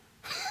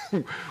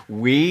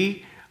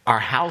 We are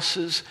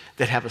houses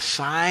that have a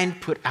sign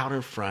put out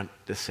in front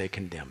that say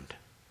condemned.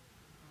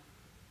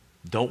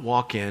 Don't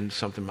walk in,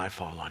 something might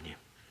fall on you.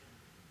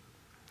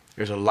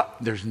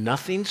 There's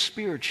nothing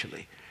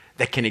spiritually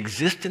that can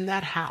exist in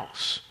that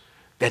house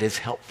that is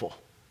helpful.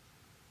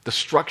 The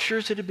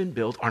structures that have been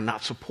built are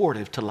not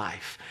supportive to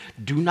life.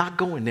 Do not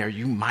go in there,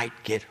 you might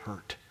get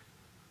hurt.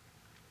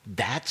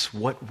 That's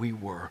what we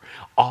were.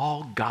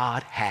 All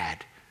God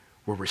had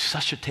were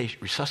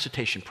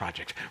resuscitation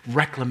projects,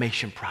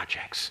 reclamation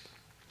projects.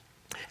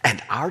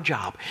 And our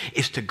job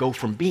is to go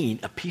from being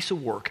a piece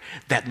of work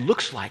that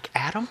looks like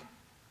Adam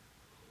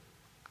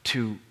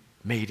to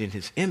made in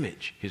his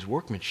image, his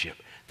workmanship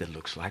that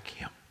looks like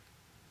him.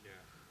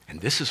 And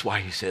this is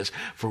why he says,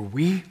 for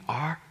we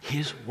are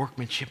his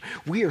workmanship.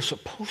 We are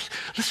supposed,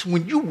 listen,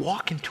 when you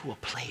walk into a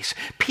place,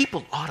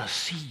 people ought to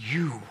see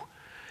you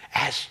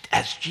as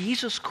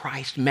Jesus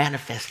Christ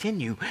manifests in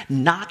you,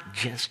 not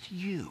just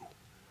you.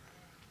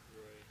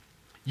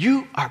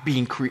 You are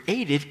being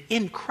created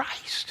in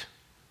Christ.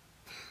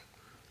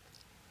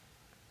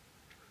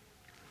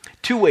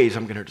 Two ways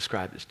I'm going to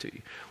describe this to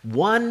you.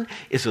 One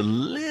is a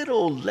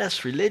little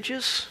less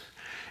religious,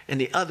 and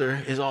the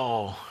other is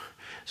all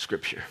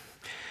Scripture.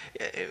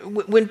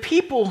 When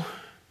people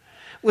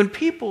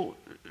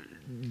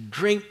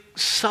drink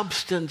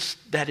substance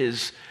that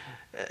is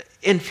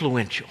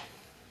influential,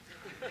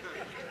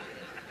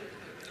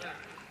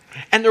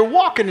 and they're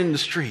walking in the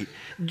street,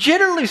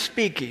 generally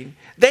speaking,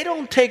 they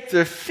don't take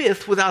their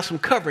fifth without some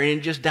covering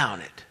and just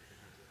down it.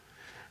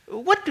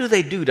 What do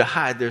they do to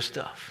hide their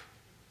stuff?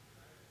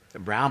 A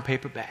brown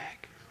paper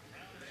bag.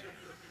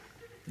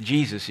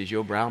 Jesus is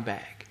your brown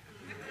bag.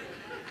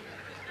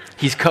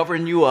 He's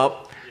covering you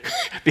up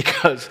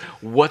because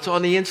what's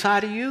on the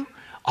inside of you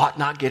ought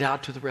not get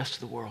out to the rest of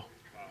the world.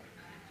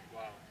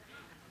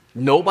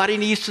 Nobody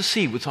needs to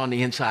see what's on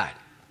the inside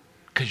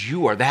because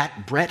you are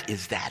that, Brett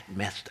is that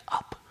messed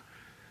up.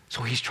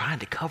 So he's trying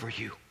to cover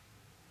you.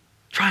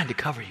 Trying to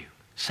cover you.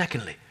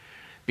 Secondly,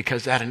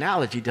 because that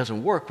analogy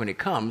doesn't work when it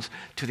comes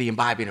to the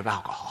imbibing of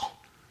alcohol.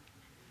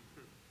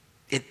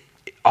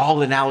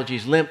 All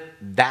analogies limp,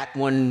 that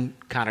one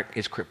kind of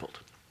is crippled.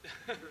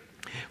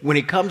 When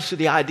it comes to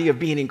the idea of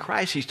being in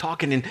Christ, he's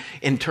talking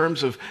in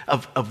terms of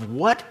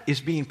what is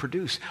being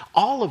produced.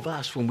 All of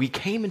us, when we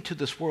came into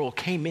this world,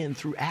 came in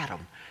through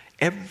Adam.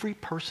 Every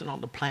person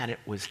on the planet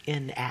was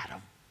in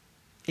Adam,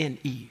 in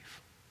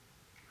Eve.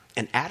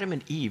 And Adam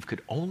and Eve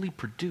could only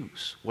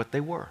produce what they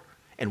were.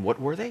 And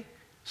what were they?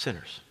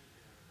 Sinners.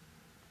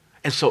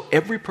 And so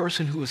every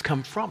person who has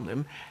come from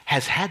them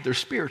has had their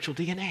spiritual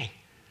DNA.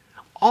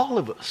 All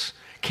of us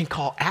can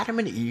call Adam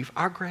and Eve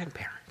our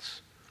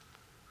grandparents.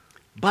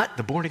 But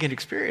the born-again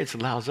experience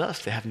allows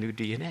us to have new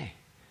DNA,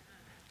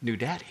 new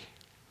daddy.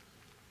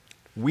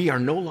 We are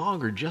no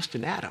longer just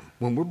in Adam.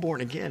 When we're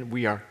born again,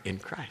 we are in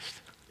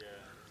Christ.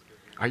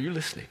 Are you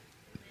listening?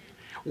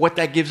 What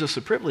that gives us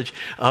the privilege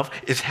of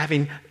is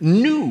having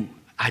new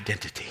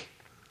identity,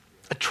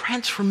 a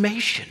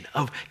transformation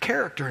of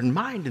character and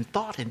mind and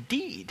thought and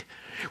deed.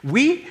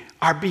 We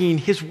are being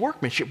his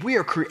workmanship. We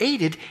are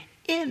created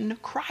in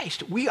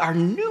Christ. We are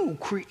new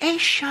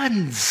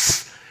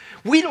creations.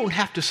 We don't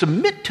have to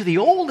submit to the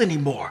old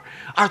anymore.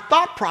 Our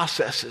thought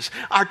processes,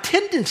 our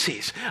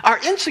tendencies, our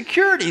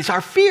insecurities,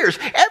 our fears,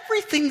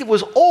 everything that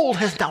was old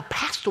has now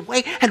passed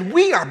away, and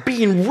we are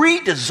being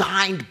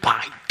redesigned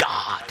by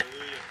God.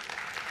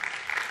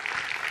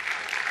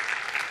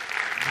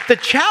 The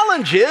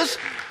challenge is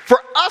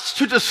for us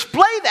to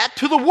display that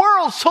to the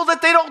world so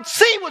that they don't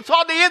see what's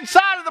on the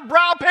inside of the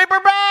brown paper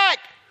bag.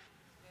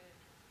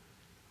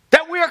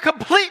 That we are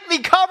completely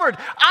covered.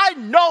 I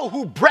know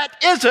who Brett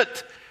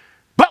isn't.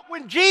 But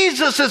when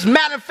Jesus is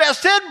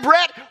manifest in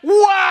Brett,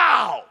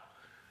 wow!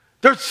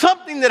 There's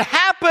something that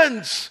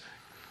happens.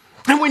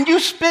 And when you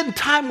spend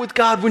time with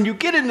God, when you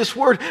get in this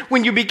Word,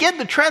 when you begin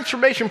the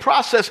transformation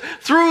process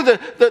through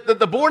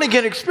the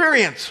born-again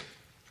experience,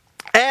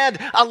 and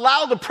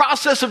allow the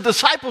process of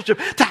discipleship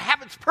to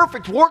have its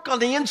perfect work on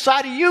the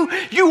inside of you,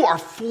 you are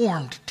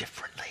formed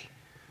differently.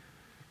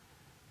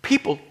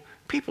 People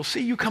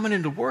see you coming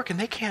into work and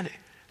they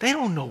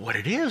don't know what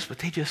it is, but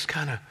they just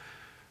kind of,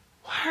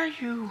 why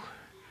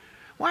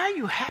are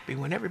you happy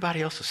when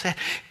everybody else is sad?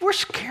 We're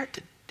scared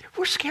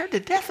to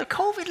death of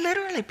COVID,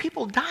 literally,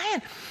 people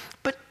dying.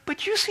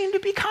 But you seem to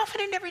be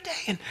confident every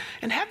day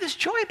and have this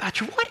joy about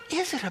you. What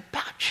is it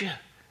about you?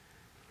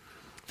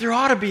 There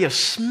ought to be a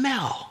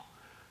smell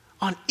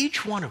on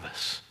each one of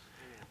us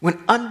when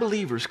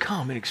unbelievers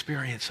come and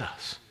experience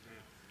us.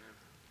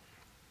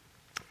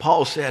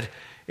 Paul said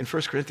in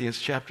 1 Corinthians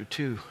chapter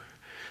 2,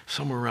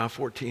 somewhere around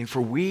 14, for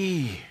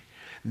we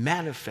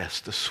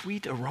manifest the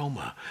sweet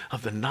aroma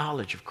of the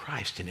knowledge of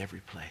Christ in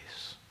every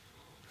place.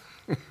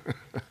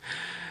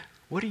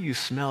 What do you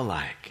smell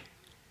like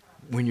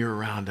when you're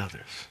around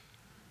others?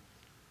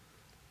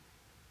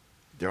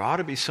 There ought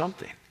to be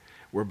something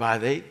whereby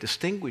they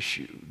distinguish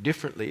you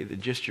differently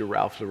than just your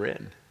Ralph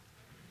Lauren.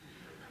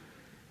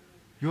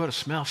 you ought to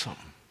smell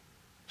something.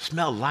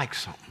 Smell like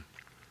something.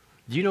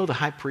 Do you know the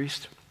high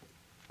priest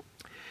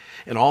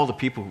and all the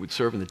people who would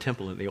serve in the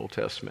temple in the Old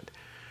Testament,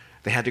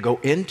 they had to go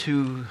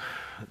into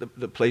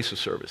the place of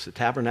service, the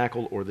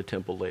tabernacle or the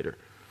temple later.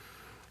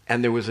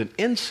 And there was an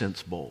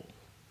incense bowl,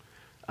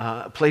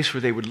 a place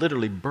where they would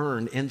literally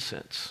burn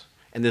incense.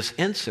 And this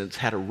incense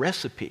had a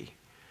recipe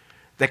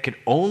that could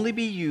only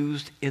be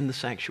used in the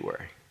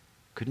sanctuary.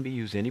 Couldn't be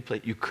used any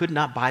place. You could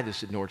not buy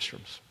this at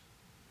Nordstrom's.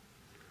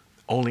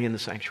 Only in the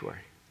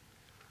sanctuary.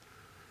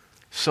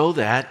 So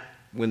that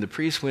when the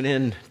priest went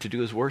in to do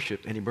his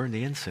worship and he burned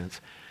the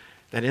incense,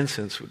 that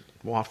incense would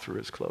waft through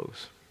his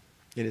clothes,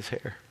 in his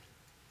hair,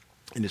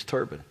 in his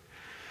turban,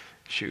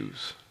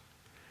 shoes.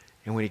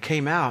 And when he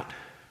came out,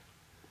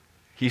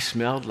 he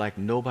smelled like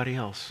nobody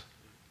else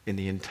in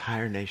the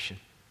entire nation.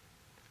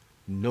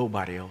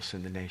 Nobody else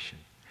in the nation.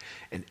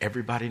 And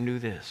everybody knew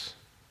this.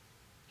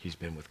 He's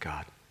been with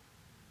God.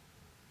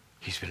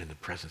 He's been in the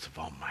presence of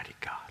Almighty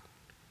God.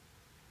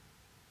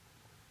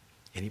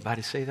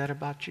 Anybody say that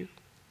about you?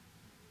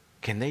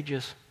 Can they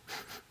just,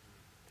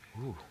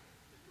 ooh,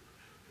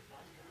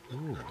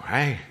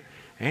 I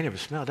ain't never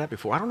smelled that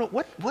before. I don't know,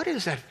 what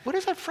is that? What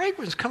is that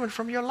fragrance coming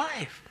from your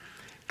life?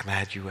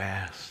 Glad you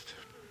asked.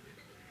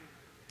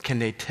 Can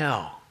they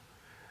tell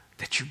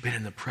that you've been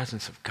in the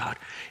presence of God?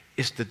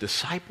 Is the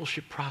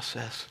discipleship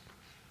process,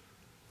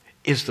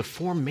 is the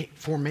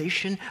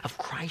formation of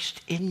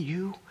Christ in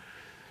you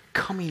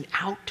coming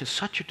out to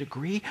such a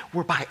degree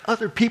whereby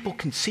other people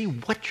can see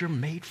what you're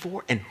made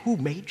for and who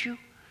made you?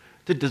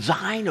 The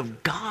design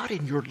of God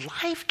in your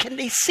life? Can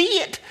they see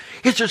it?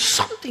 Is there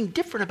something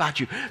different about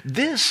you?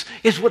 This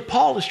is what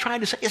Paul is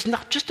trying to say. It's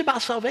not just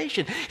about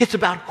salvation. It's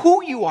about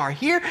who you are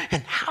here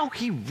and how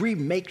he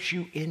remakes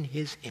you in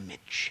his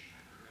image.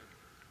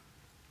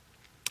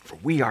 For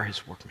we are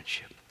his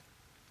workmanship,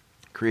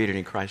 created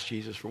in Christ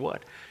Jesus for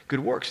what?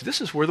 Good works.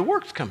 This is where the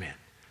works come in.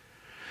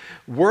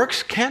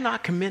 Works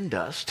cannot commend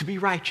us to be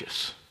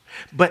righteous,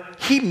 but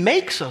he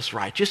makes us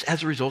righteous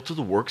as a result of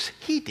the works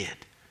he did.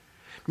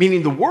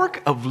 Meaning the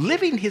work of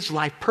living his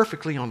life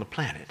perfectly on the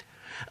planet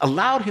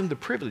allowed him the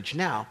privilege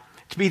now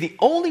to be the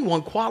only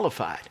one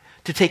qualified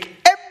to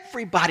take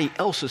everybody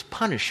else's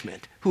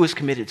punishment who has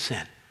committed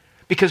sin,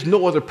 because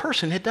no other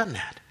person had done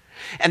that.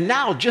 And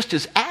now, just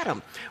as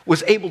Adam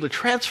was able to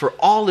transfer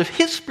all of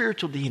his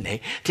spiritual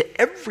DNA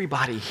to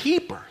everybody he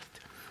birthed,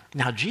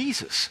 now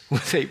Jesus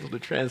was able to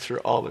transfer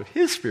all of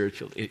his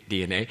spiritual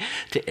DNA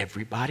to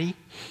everybody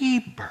he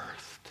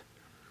birthed.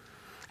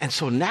 And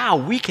so now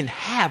we can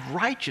have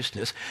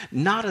righteousness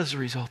not as a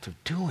result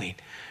of doing,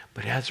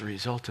 but as a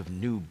result of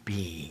new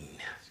being.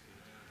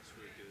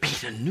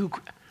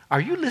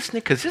 Are you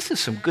listening? Because this is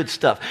some good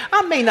stuff.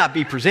 I may not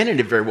be presenting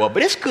it very well,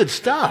 but it's good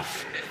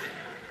stuff.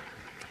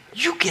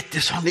 You get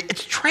this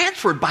it's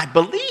transferred by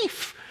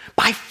belief.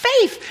 By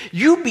faith,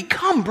 you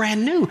become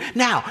brand new.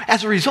 Now,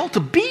 as a result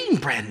of being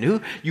brand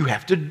new, you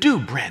have to do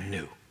brand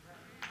new.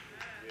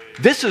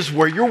 This is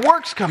where your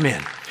works come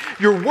in.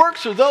 Your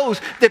works are those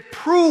that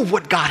prove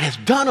what God has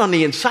done on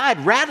the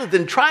inside rather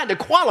than trying to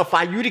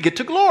qualify you to get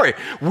to glory.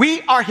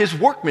 We are his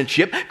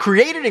workmanship,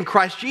 created in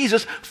Christ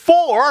Jesus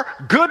for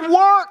good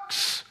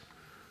works.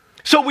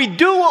 So we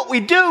do what we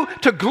do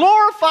to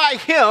glorify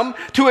him,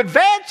 to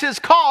advance his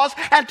cause,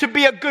 and to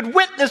be a good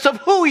witness of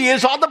who he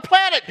is on the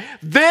planet.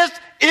 This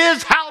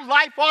is how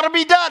life ought to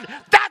be done.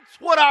 That's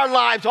what our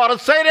lives ought to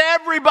say to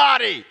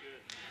everybody.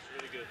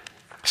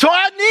 So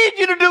I need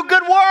you to do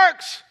good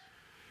works,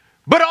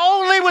 but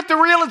only with the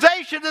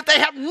realization that they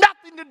have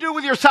nothing to do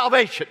with your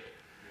salvation,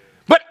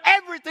 but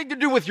everything to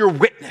do with your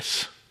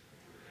witness.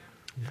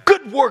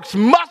 Good works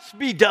must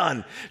be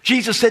done.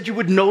 Jesus said you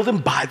would know them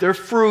by their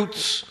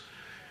fruits.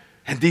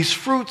 And these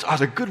fruits are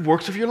the good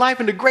works of your life.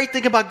 And the great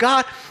thing about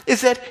God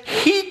is that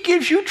he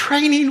gives you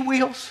training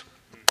wheels.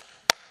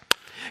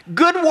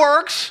 Good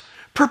works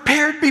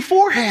prepared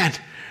beforehand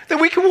that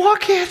we can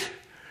walk in.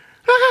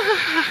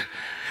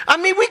 I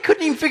mean, we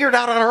couldn't even figure it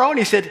out on our own.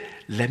 He said,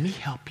 let me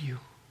help you.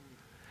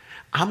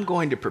 I'm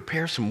going to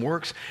prepare some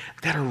works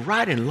that are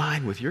right in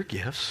line with your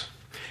gifts,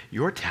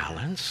 your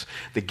talents,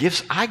 the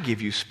gifts I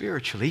give you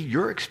spiritually,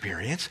 your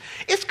experience.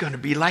 It's going to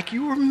be like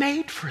you were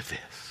made for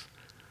this.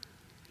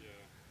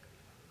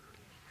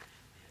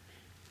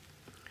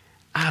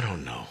 I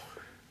don't know.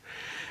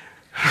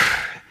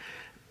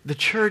 The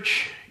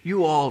church,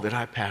 you all that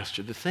I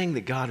pastor, the thing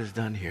that God has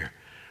done here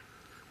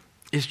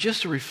is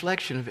just a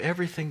reflection of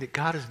everything that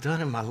God has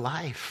done in my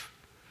life.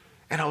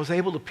 And I was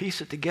able to piece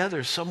it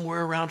together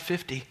somewhere around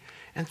 50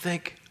 and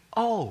think,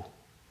 oh,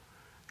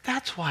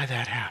 that's why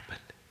that happened.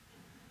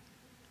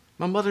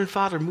 My mother and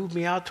father moved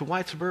me out to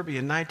white suburbia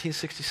in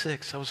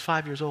 1966. I was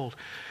 5 years old.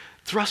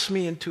 Thrust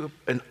me into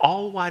an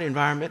all-white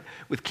environment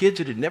with kids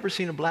that had never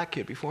seen a black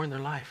kid before in their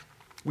life.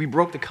 We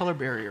broke the color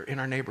barrier in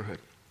our neighborhood.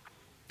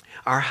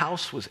 Our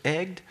house was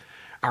egged.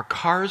 Our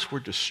cars were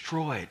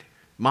destroyed.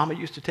 Mama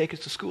used to take us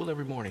to school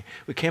every morning.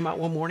 We came out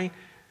one morning,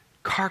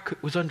 car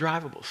was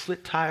undrivable.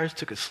 Slit tires,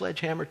 took a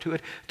sledgehammer to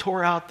it,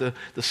 tore out the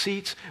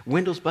seats,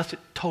 windows busted,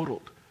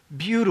 totaled.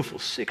 Beautiful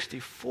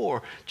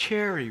 64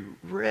 cherry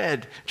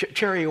red,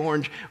 cherry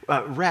orange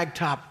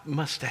ragtop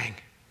Mustang.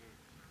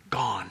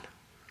 Gone.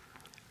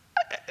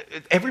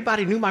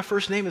 Everybody knew my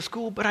first name at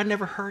school, but I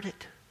never heard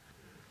it.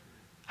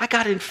 I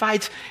got in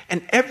fights,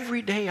 and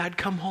every day I'd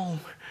come home.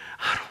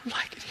 I don't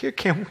like it here.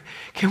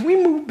 Can we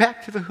move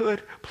back to the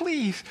hood,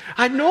 please?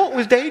 I know it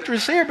was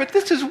dangerous there, but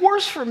this is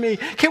worse for me.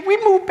 Can we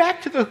move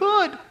back to the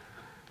hood?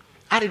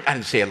 I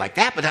didn't say it like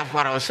that, but that's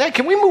what I was saying.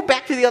 Can we move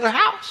back to the other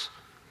house?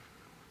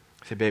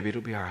 I said, baby,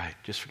 it'll be all right.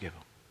 Just forgive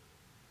him.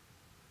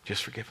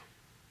 Just forgive him.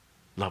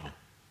 Love him.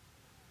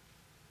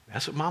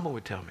 That's what Mama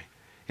would tell me.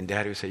 And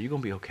Daddy would say, you're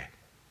going to be okay.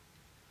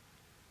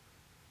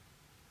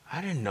 I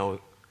didn't know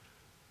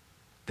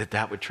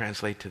that would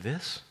translate to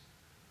this.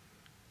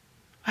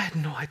 I had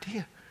no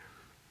idea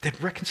that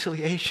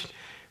reconciliation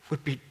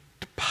would be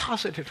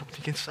deposited on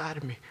the inside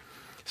of me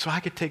so I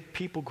could take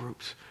people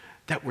groups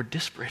that were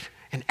disparate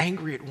and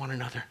angry at one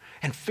another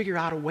and figure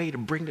out a way to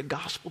bring the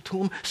gospel to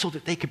them so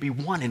that they could be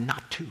one and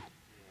not two.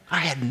 I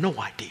had no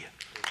idea.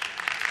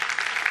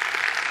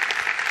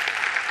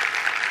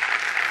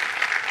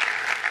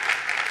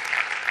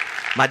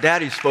 My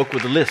daddy spoke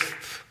with a lisp.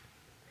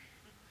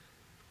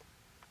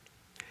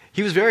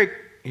 He was very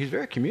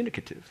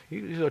communicative.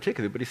 He was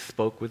articulate, but he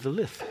spoke with a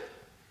lisp.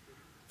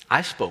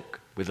 I spoke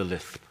with a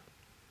lisp.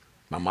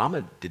 My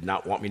mama did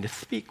not want me to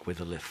speak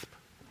with a lisp.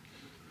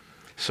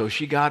 So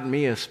she got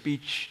me a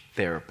speech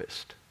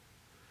therapist,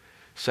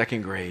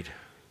 2nd grade,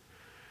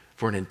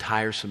 for an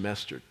entire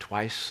semester,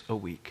 twice a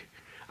week.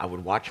 I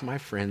would watch my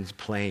friends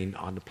playing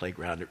on the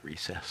playground at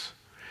recess,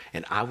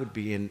 and I would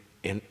be in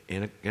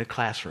a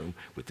classroom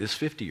with this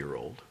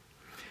 50-year-old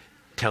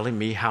telling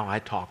me how I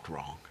talked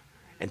wrong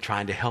and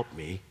trying to help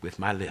me with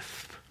my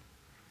lisp.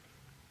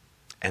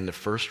 And the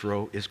first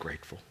row is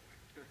grateful.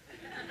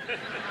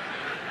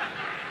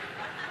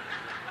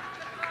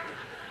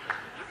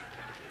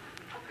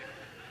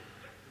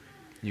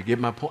 You get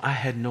my point? I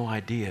had no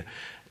idea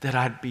that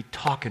I'd be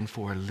talking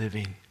for a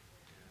living.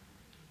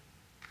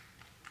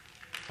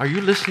 Are you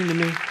listening to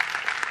me?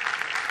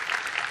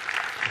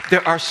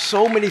 There are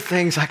so many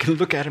things I can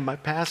look at in my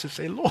past and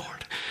say,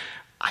 Lord,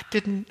 I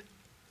didn't,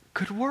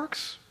 good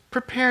works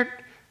prepared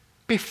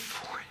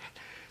beforehand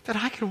that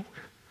I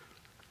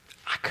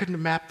couldn't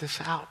have mapped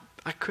this out.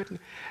 I couldn't.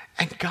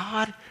 And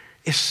God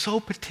is so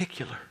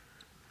particular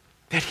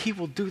that he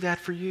will do that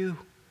for you.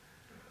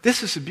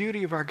 This is the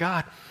beauty of our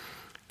God,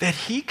 that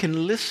he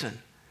can listen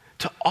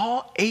to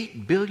all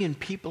 8 billion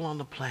people on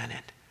the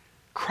planet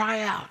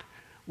cry out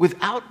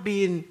without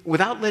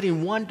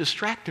letting one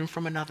distract him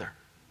from another.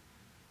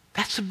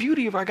 That's the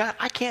beauty of our God.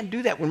 I can't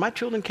do that. When my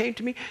children came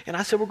to me and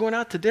I said, we're going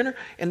out to dinner,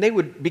 and they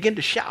would begin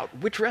to shout,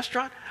 which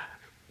restaurant?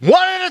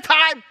 One at a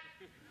time.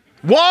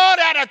 One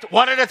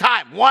at a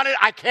time.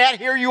 I can't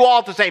hear you all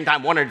at the same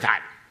time. One at a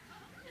time.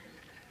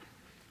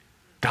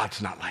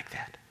 God's not like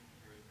that.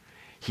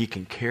 He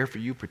can care for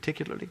you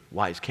particularly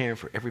while he's caring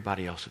for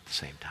everybody else at the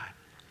same time.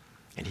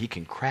 And he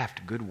can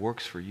craft good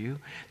works for you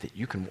that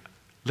you can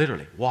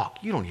literally walk.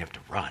 You don't even have to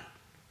run.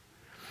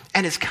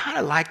 And it's kind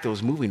of like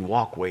those moving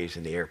walkways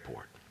in the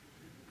airport.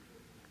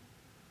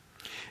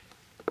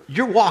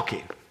 You're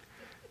walking,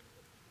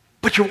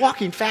 but you're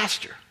walking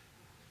faster,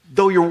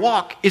 though your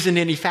walk isn't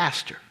any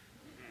faster.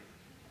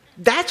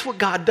 That's what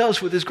God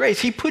does with his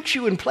grace. He puts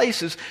you in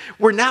places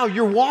where now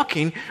you're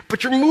walking,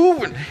 but you're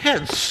moving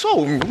ahead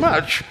so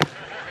much.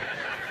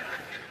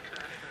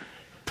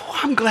 Boy,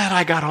 I'm glad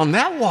I got on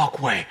that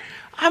walkway.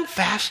 I'm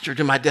faster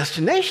to my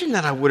destination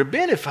than I would have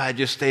been if I had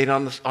just stayed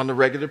on the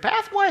regular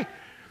pathway.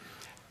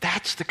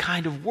 That's the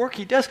kind of work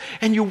he does.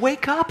 And you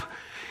wake up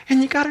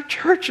and you got a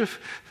church of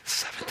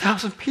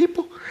 7,000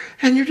 people,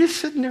 and you're just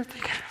sitting there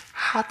thinking,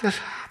 how'd this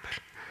happen?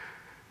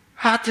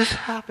 How'd this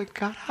happen,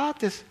 God? How'd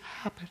this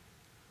happen?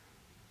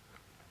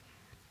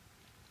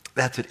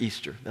 That's at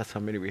Easter. That's how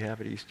many we have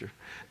at Easter.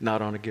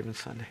 Not on a given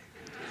Sunday.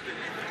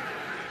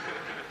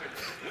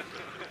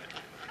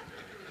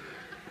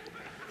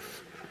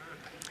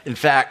 In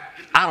fact,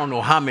 I don't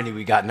know how many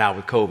we got now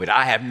with COVID.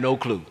 I have no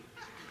clue.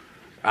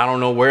 I don't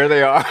know where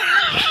they are.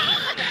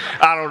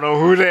 I don't know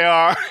who they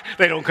are.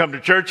 They don't come to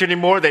church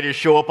anymore. They just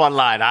show up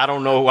online. I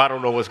don't know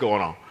what's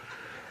going on.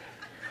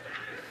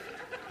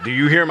 Do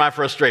you hear my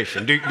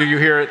frustration? Do you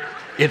hear it?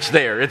 It's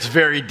there. It's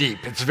very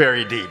deep. It's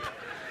very deep.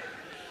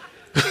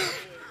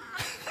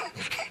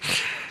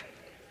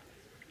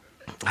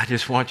 I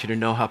just want you to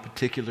know how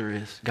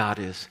particular God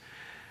is,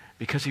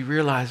 because he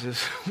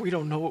realizes we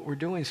don't know what we're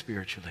doing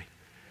spiritually.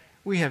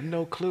 We have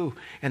no clue.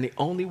 And the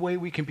only way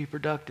we can be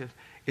productive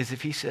is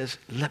if he says,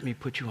 let me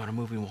put you on a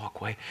moving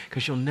walkway,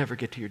 because you'll never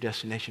get to your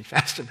destination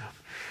fast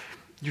enough.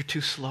 You're too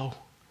slow.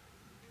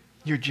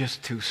 You're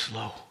just too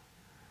slow.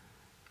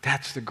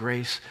 That's the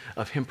grace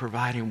of him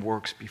providing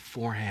works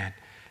beforehand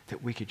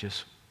that we could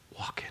just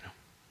walk in them.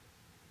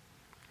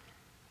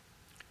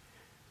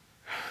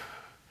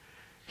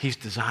 He's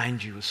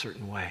designed you a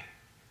certain way.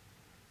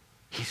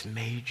 He's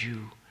made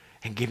you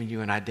and given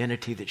you an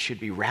identity that should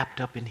be wrapped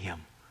up in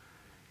him.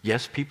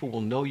 Yes, people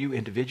will know you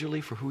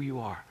individually for who you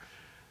are,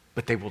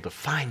 but they will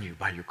define you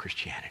by your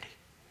Christianity.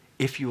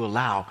 if you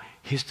allow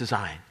his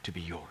design to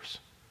be yours.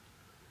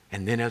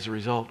 And then as a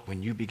result,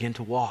 when you begin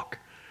to walk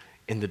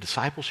in the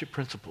discipleship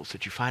principles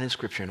that you find in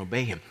Scripture and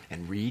obey him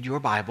and read your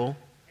Bible,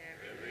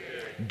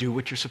 do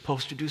what you're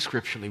supposed to do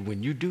scripturally.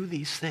 When you do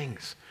these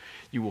things,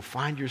 you will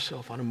find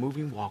yourself on a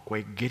moving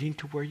walkway, getting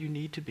to where you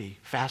need to be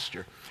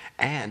faster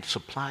and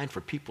supplying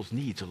for people's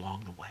needs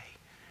along the way.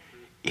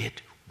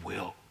 It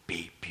will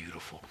be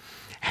beautiful.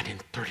 And in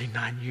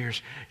 39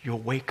 years, you'll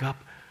wake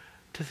up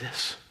to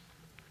this.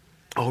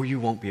 Oh, you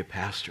won't be a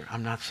pastor.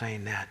 I'm not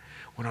saying that.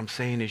 What I'm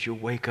saying is you'll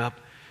wake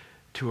up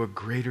to a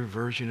greater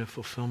version of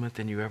fulfillment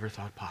than you ever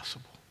thought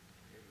possible.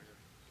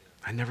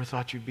 I never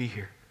thought you'd be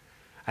here.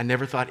 I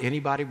never thought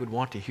anybody would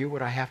want to hear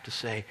what I have to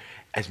say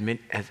as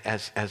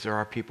there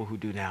are people who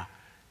do now.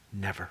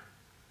 Never.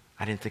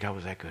 I didn't think I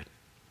was that good.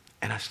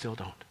 And I still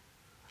don't.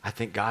 I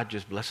think God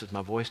just blesses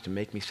my voice to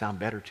make me sound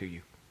better to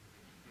you.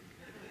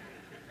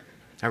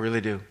 I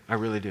really do. I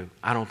really do.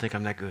 I don't think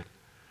I'm that good.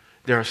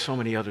 There are so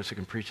many others who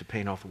can preach the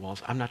paint off the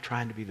walls. I'm not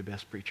trying to be the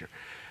best preacher.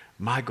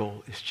 My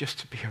goal is just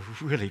to be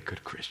a really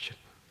good Christian.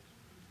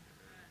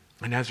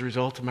 And as a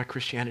result of my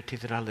Christianity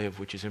that I live,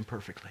 which is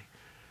imperfectly,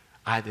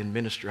 I then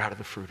minister out of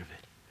the fruit of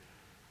it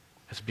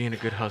as being a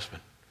good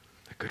husband,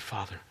 a good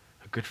father,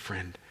 a good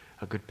friend,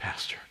 a good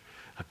pastor,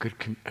 a good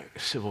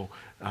civil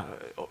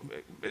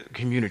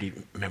community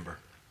member.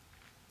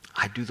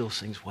 I do those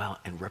things well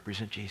and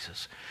represent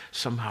Jesus.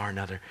 Somehow or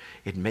another,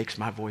 it makes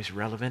my voice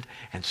relevant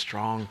and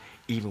strong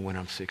even when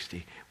I'm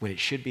 60. When it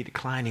should be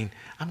declining,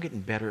 I'm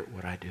getting better at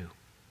what I do.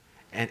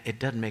 And it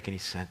doesn't make any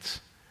sense.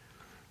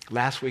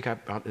 Last week, in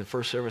the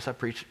first service, I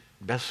preached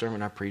the best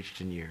sermon I preached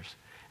in years.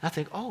 And I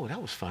think, oh,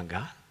 that was fun,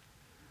 God.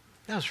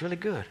 That was really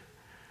good.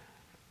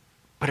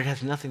 But it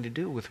has nothing to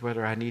do with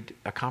whether I need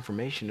a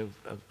confirmation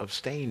of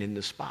staying in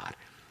this spot.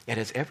 It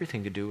has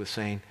everything to do with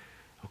saying,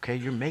 okay,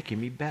 you're making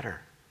me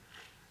better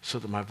so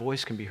that my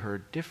voice can be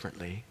heard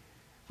differently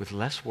with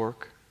less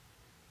work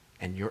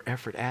and your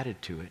effort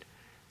added to it.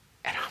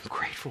 And I'm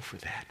grateful for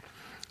that.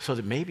 So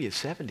that maybe at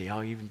 70,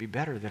 I'll even be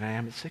better than I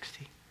am at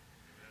 60.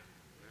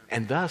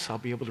 And thus, I'll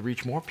be able to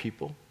reach more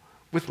people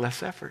with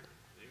less effort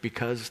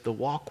because the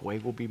walkway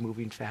will be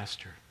moving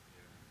faster.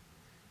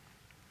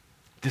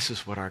 This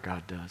is what our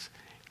God does.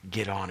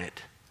 Get on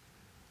it.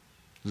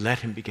 Let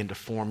him begin to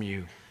form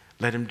you.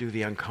 Let him do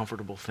the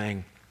uncomfortable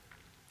thing.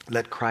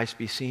 Let Christ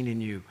be seen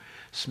in you,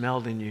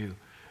 smelled in you.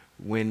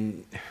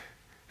 When,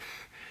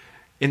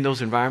 in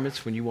those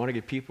environments when you want to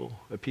give people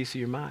a piece of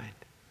your mind,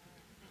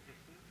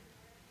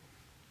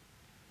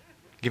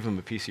 give them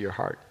a piece of your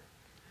heart.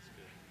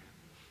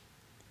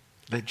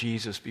 Let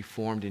Jesus be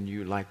formed in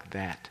you like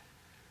that,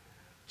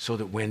 so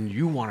that when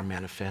you want to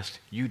manifest,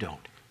 you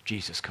don't.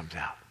 Jesus comes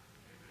out.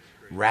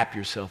 Wrap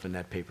yourself in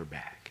that paper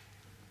bag.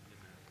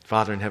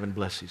 Father in heaven,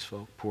 bless these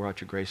folk. Pour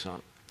out your grace on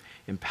them.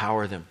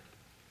 Empower them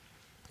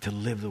to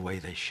live the way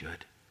they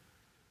should.